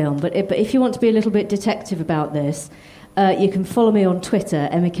in the film. But if you want to be a little bit detective about this, you can follow me on Twitter,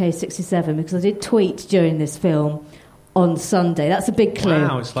 MK67, because I did tweet during this film on Sunday. That's a big clue.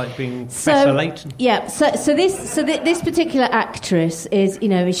 Wow, it's like being Professor Layton. Yeah. So this particular actress is,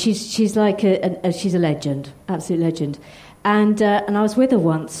 she's like she's a legend, absolute legend, and I was with her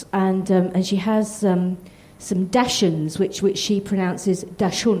once, and she has some Dachshunds, which she pronounces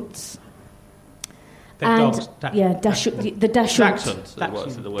Dachshunds. The Dachshund. The Dachshund.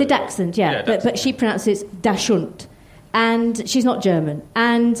 The Dachshund, yeah. But she pronounces Dachshund. And she's not German.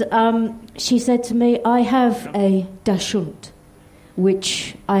 And she said to me, I have a Dachshund,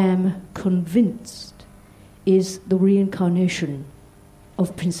 which I am convinced is the reincarnation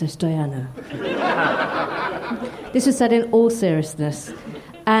of Princess Diana. This was said in all seriousness.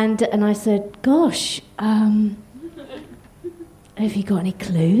 And I said, gosh, have you got any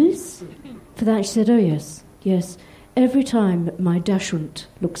clues for that? She said, oh, yes. Every time my Dachshund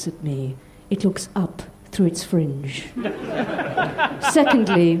looks at me, it looks up through its fringe.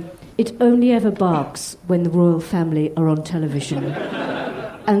 Secondly, it only ever barks when the royal family are on television.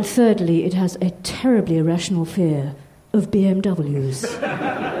 And thirdly, it has a terribly irrational fear of BMWs.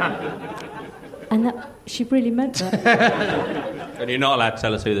 And she really meant that. And you're not allowed to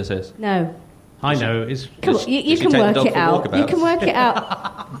tell us who this is? No. I know. Come on, you can work it out. You can work it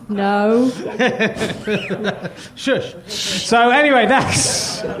out. No. Shush. So anyway,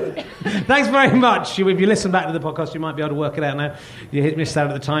 thanks very much. If you listen back to the podcast, you might be able to work it out now. You missed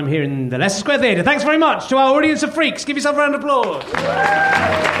out at the time here in the Leicester Square Theatre. Thanks very much to our audience of freaks. Give yourself a round of applause.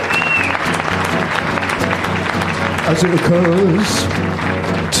 As it occurs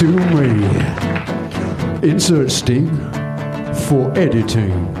to me, insert sting for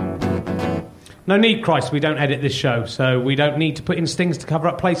editing. No need, Christ, we don't edit this show, so we don't need to put in stings to cover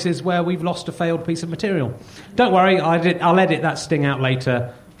up places where we've lost a failed piece of material. Don't worry, I'll edit that sting out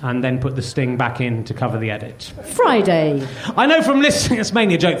later and then put the sting back in to cover the edit. Friday. I know from listening... It's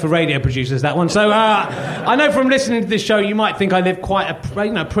mainly a joke for radio producers, that one. So I know from listening to this show you might think I live quite a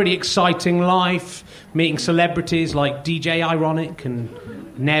pretty exciting life, meeting celebrities like DJ Ironic and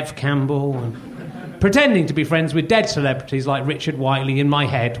Nev Campbell and... pretending to be friends with dead celebrities like Richard Whiteley in my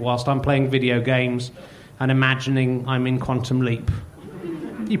head whilst I'm playing video games and imagining I'm in Quantum Leap.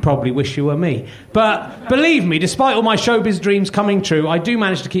 You probably wish you were me. But believe me, despite all my showbiz dreams coming true, I do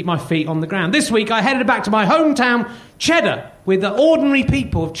manage to keep my feet on the ground. This week I headed back to my hometown, Cheddar, with the ordinary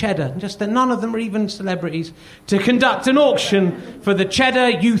people of Cheddar, just that none of them are even celebrities, to conduct an auction for the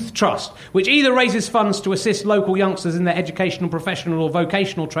Cheddar Youth Trust, which either raises funds to assist local youngsters in their educational, professional or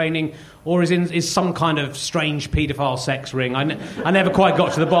vocational training, or is some kind of strange paedophile sex ring. I never quite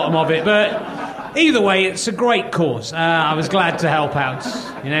got to the bottom of it, but either way, it's a great cause. I was glad to help out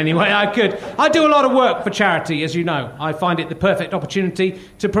in any way I could. I do a lot of work for charity, as you know. I find it the perfect opportunity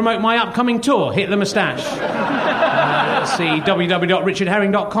to promote my upcoming tour, Hitler Moustache. See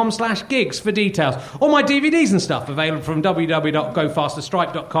www.richardherring.com/gigs for details. All my DVDs and stuff available from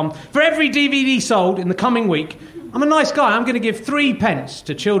www.gofasterstripe.com. For every DVD sold in the coming week, I'm a nice guy. I'm going to give 3 pence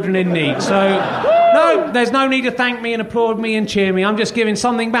to children in need. So, no, there's no need to thank me and applaud me and cheer me. I'm just giving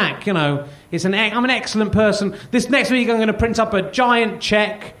something back, you know. I'm an excellent person. This next week I'm going to print up a giant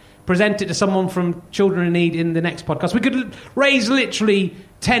cheque, present it to someone from Children in Need in the next podcast. We could raise literally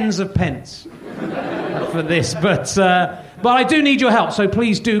tens of pence for this, but I do need your help, so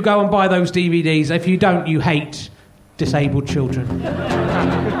please do go and buy those DVDs. If you don't, you hate disabled children.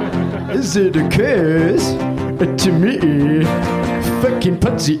 Is it a case to me? Fucking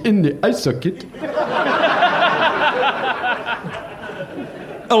pussy in the eye socket.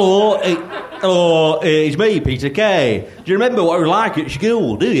 Hello, it's me, Peter Kay. Do you remember what it was like at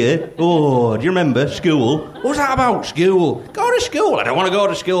school, do you? Oh, do you remember school? What's that about, school? Go to school. I don't want to go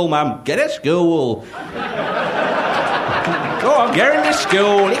to school, Mum. Get at school. Go on, get into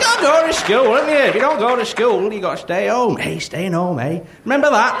school. You got to go to school, haven't you? If you don't go to school, you got to stay home. Hey, staying home, eh?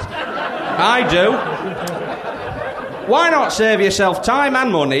 Remember that? I do. Why not save yourself time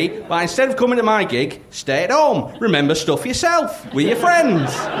and money by, instead of coming to my gig, stay at home, remember stuff yourself with your friends?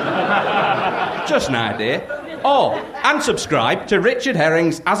 Just an idea. Oh, and subscribe to Richard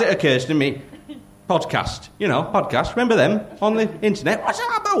Herring's As It Occurs to Me podcast. You know, podcast. Remember them on the internet? What's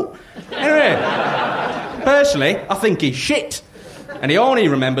that about? Anyway, personally, I think he's shit. And he only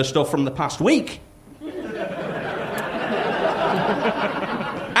remembers stuff from the past week.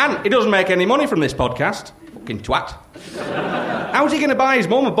 And he doesn't make any money from this podcast. Fucking twat. How's he going to buy his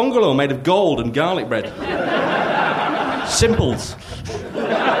mum a bungalow made of gold and garlic bread? Simples. All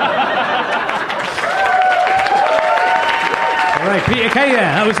right, Peter Kay there.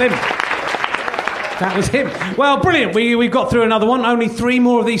 That was him. That was him. Well, brilliant. We got through another one. Only 3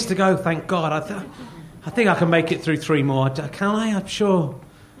 more of these to go, thank God. I think I can make it through 3 more. Can I? I'm sure.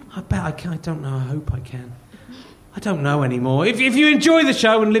 I bet I can. I don't know. I hope I can. I don't know anymore. If you enjoy the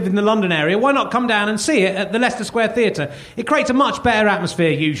show and live in the London area, why not come down and see it at the Leicester Square Theatre? It creates a much better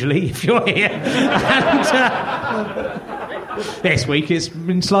atmosphere, usually, if you're here. And this week it's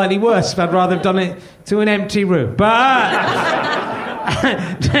been slightly worse. I'd rather have done it to an empty room. But...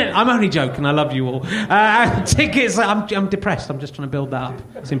 I'm only joking. I love you all. Tickets. I'm depressed. I'm just trying to build that up.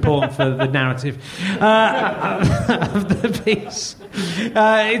 It's important for the narrative of the piece.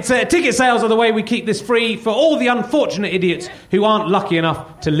 Ticket sales are the way we keep this free for all the unfortunate idiots who aren't lucky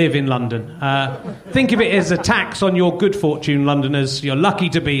enough to live in London. Think of it as a tax on your good fortune, Londoners. You're lucky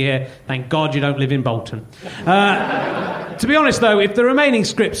to be here. Thank God you don't live in Bolton. To be honest, though, if the remaining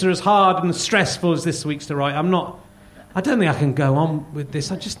scripts are as hard and stressful as this week's to write, I don't think I can go on with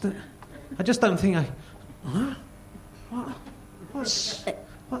this. I just don't think I... Huh? What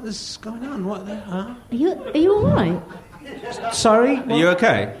is going on? What? Are you all right? Sorry? Are you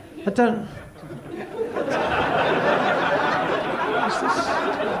okay? I don't...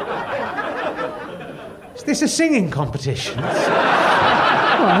 Is this a singing competition? What?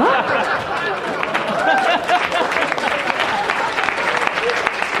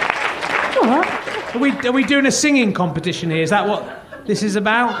 Are we doing a singing competition here? Is that what this is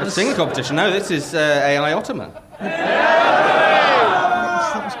about? A singing competition? No, this is AI Ottoman.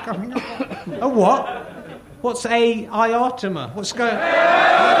 What's going on? A what? What's AI Ottoman? What's going on?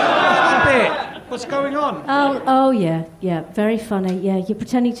 What's going on? Oh, yeah, very funny. Yeah, you're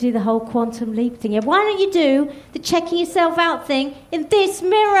pretending to do the whole quantum leap thing. Yeah, why don't you do the checking yourself out thing in this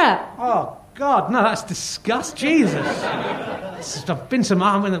mirror? Oh, God, no, that's disgusting. Jesus. I've been to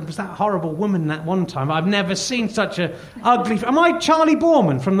Marmon. It was that horrible woman that one time. I've never seen such a ugly... Am I Charlie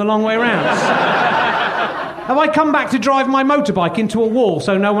Borman from The Long Way Round? Have I come back to drive my motorbike into a wall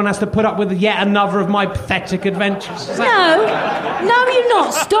so no one has to put up with yet another of my pathetic adventures? No, you're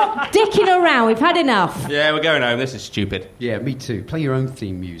not. Stop dicking around. We've had enough. Yeah, we're going home. This is stupid. Yeah, me too. Play your own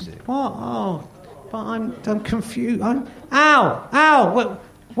theme music. What? Oh, but I'm confused. Al!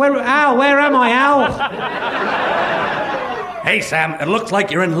 Where am I, Al? Hey, Sam, it looks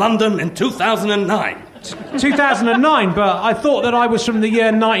like you're in London in 2009. 2009, but I thought that I was from the year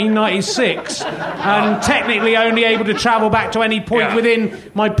 1996 and technically only able to travel back to any point within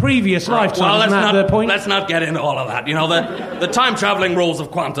my previous lifetime. Well, let's not get into all of that. You know, the time-traveling rules of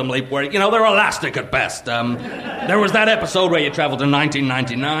Quantum Leap where, they're elastic at best. There was that episode where you traveled to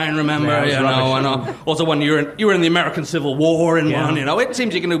 1999, remember? Yeah, I know. Also, when you were in the American Civil War in one, it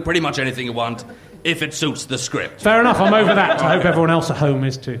seems you can do pretty much anything you want if it suits the script. Fair enough, I'm over that. I hope everyone else at home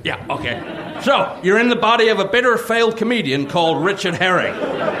is too. Yeah, okay. So, you're in the body of a bitter, failed comedian called Richard Herring.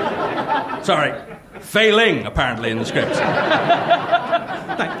 Sorry, failing, apparently, in the script.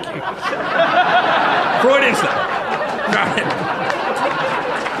 Thank you. Freudian slip.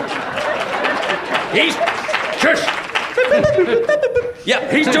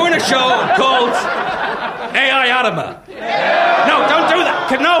 He's doing a show called AI Ottoman. No, don't do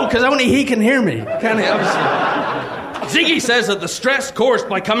that. No, because only he can hear me. Can he? Obviously. Ziggy says that the stress caused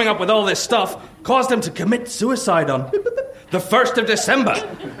by coming up with all this stuff caused him to commit suicide on the 1st of December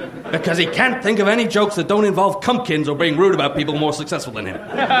because he can't think of any jokes that don't involve cumpkins or being rude about people more successful than him.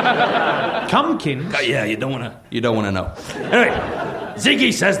 Cumpkins? Yeah, you don't want to know. Anyway,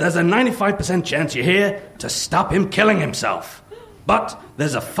 Ziggy says there's a 95% chance you're here to stop him killing himself. But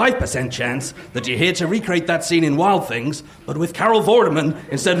there's a 5% chance that you're here to recreate that scene in Wild Things, but with Carol Vorderman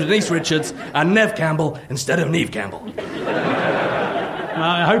instead of Denise Richards and Nev Campbell instead of Neve Campbell.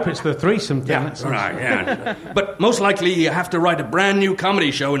 I hope it's the threesome thing. Yeah, right, yeah. But most likely you have to write a brand new comedy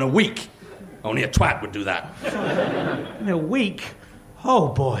show in a week. Only a twat would do that. In a week? Oh,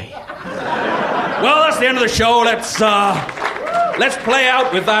 boy. Well, that's the end of the show. Let's play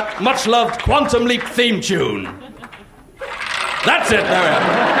out with that much-loved Quantum Leap theme tune. That's it. There we are.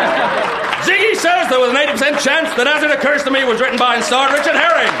 Ziggy says there was an 80% chance that As It Occurs to Me was written by and starred Richard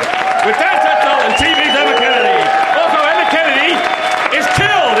Herring, with Dan Tetzel and TV's Emma Kennedy. Also, Emma Kennedy is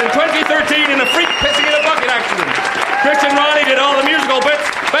killed in 2013 in a freak pissing in a bucket accident. Christian Riley did all the musical bits.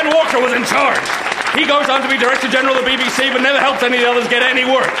 Ben Walker was in charge. He goes on to be Director General of the BBC, but never helps any of the others get any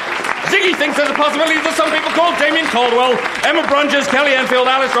work. Ziggy thinks there's a possibility that some people called Damien Caldwell, Emma Brunges, Kelly Enfield,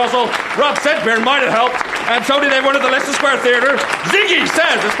 Alice Russell, Rob Sedgburn might have helped, and so did everyone at the Leicester Square Theatre. Ziggy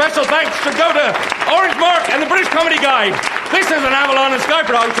says a special thanks should go to Orange Mark and the British Comedy Guide. This is an Avalon and Sky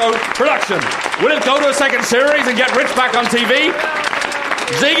production. Will it go to a second series and get Rich back on TV?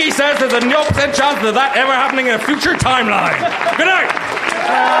 Ziggy says there's a 0% chance of that ever happening in a future timeline. Good night.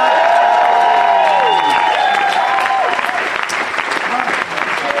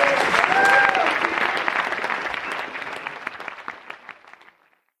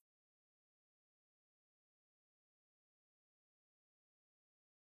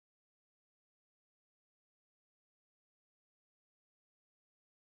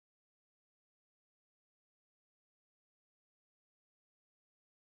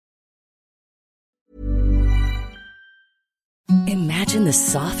 Imagine the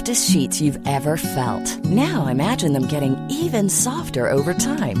softest sheets you've ever felt. Now imagine them getting even softer over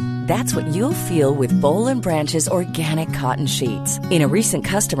time. That's what you'll feel with Boll & Branch's organic cotton sheets. In a recent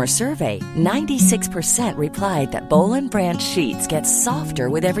customer survey, 96% replied that Boll & Branch sheets get softer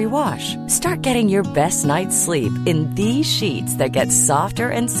with every wash. Start getting your best night's sleep in these sheets that get softer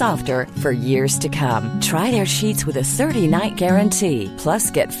and softer for years to come. Try their sheets with a 30-night guarantee. Plus,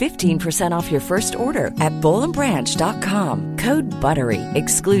 get 15% off your first order at bollandbranch.com. Code BUTTERY.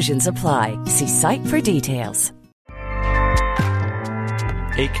 Exclusions apply. See site for details.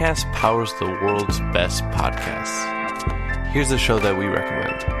 Acast powers the world's best podcasts. Here's a show that we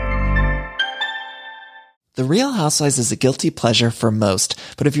recommend. The Real Housewives is a guilty pleasure for most,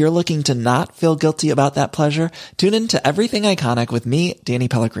 but if you're looking to not feel guilty about that pleasure, tune in to Everything Iconic with me, Danny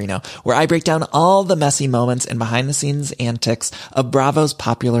Pellegrino, where I break down all the messy moments and behind-the-scenes antics of Bravo's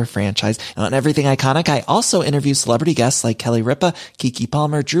popular franchise. And on Everything Iconic, I also interview celebrity guests like Kelly Ripa, Keke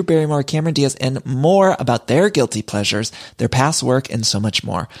Palmer, Drew Barrymore, Cameron Diaz, and more about their guilty pleasures, their past work, and so much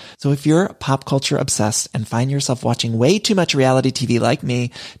more. So if you're pop culture obsessed and find yourself watching way too much reality TV like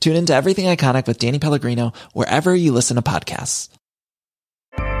me, tune into Everything Iconic with Danny Pellegrino, wherever you listen to podcasts.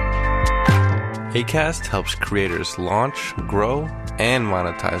 Acast helps creators launch, grow, and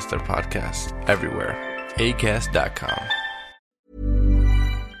monetize their podcasts everywhere. Acast.com.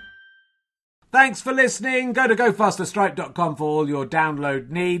 Thanks for listening. Go to gofasterstripe.com for all your download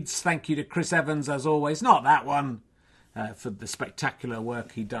needs. Thank you to Chris Evans, as always. Not that one, for the spectacular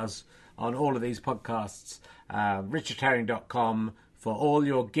work he does on all of these podcasts. richardherring.com for all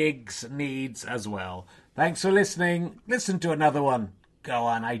your gigs needs as well. Thanks for listening. Listen to another one. Go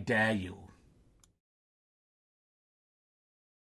on, I dare you.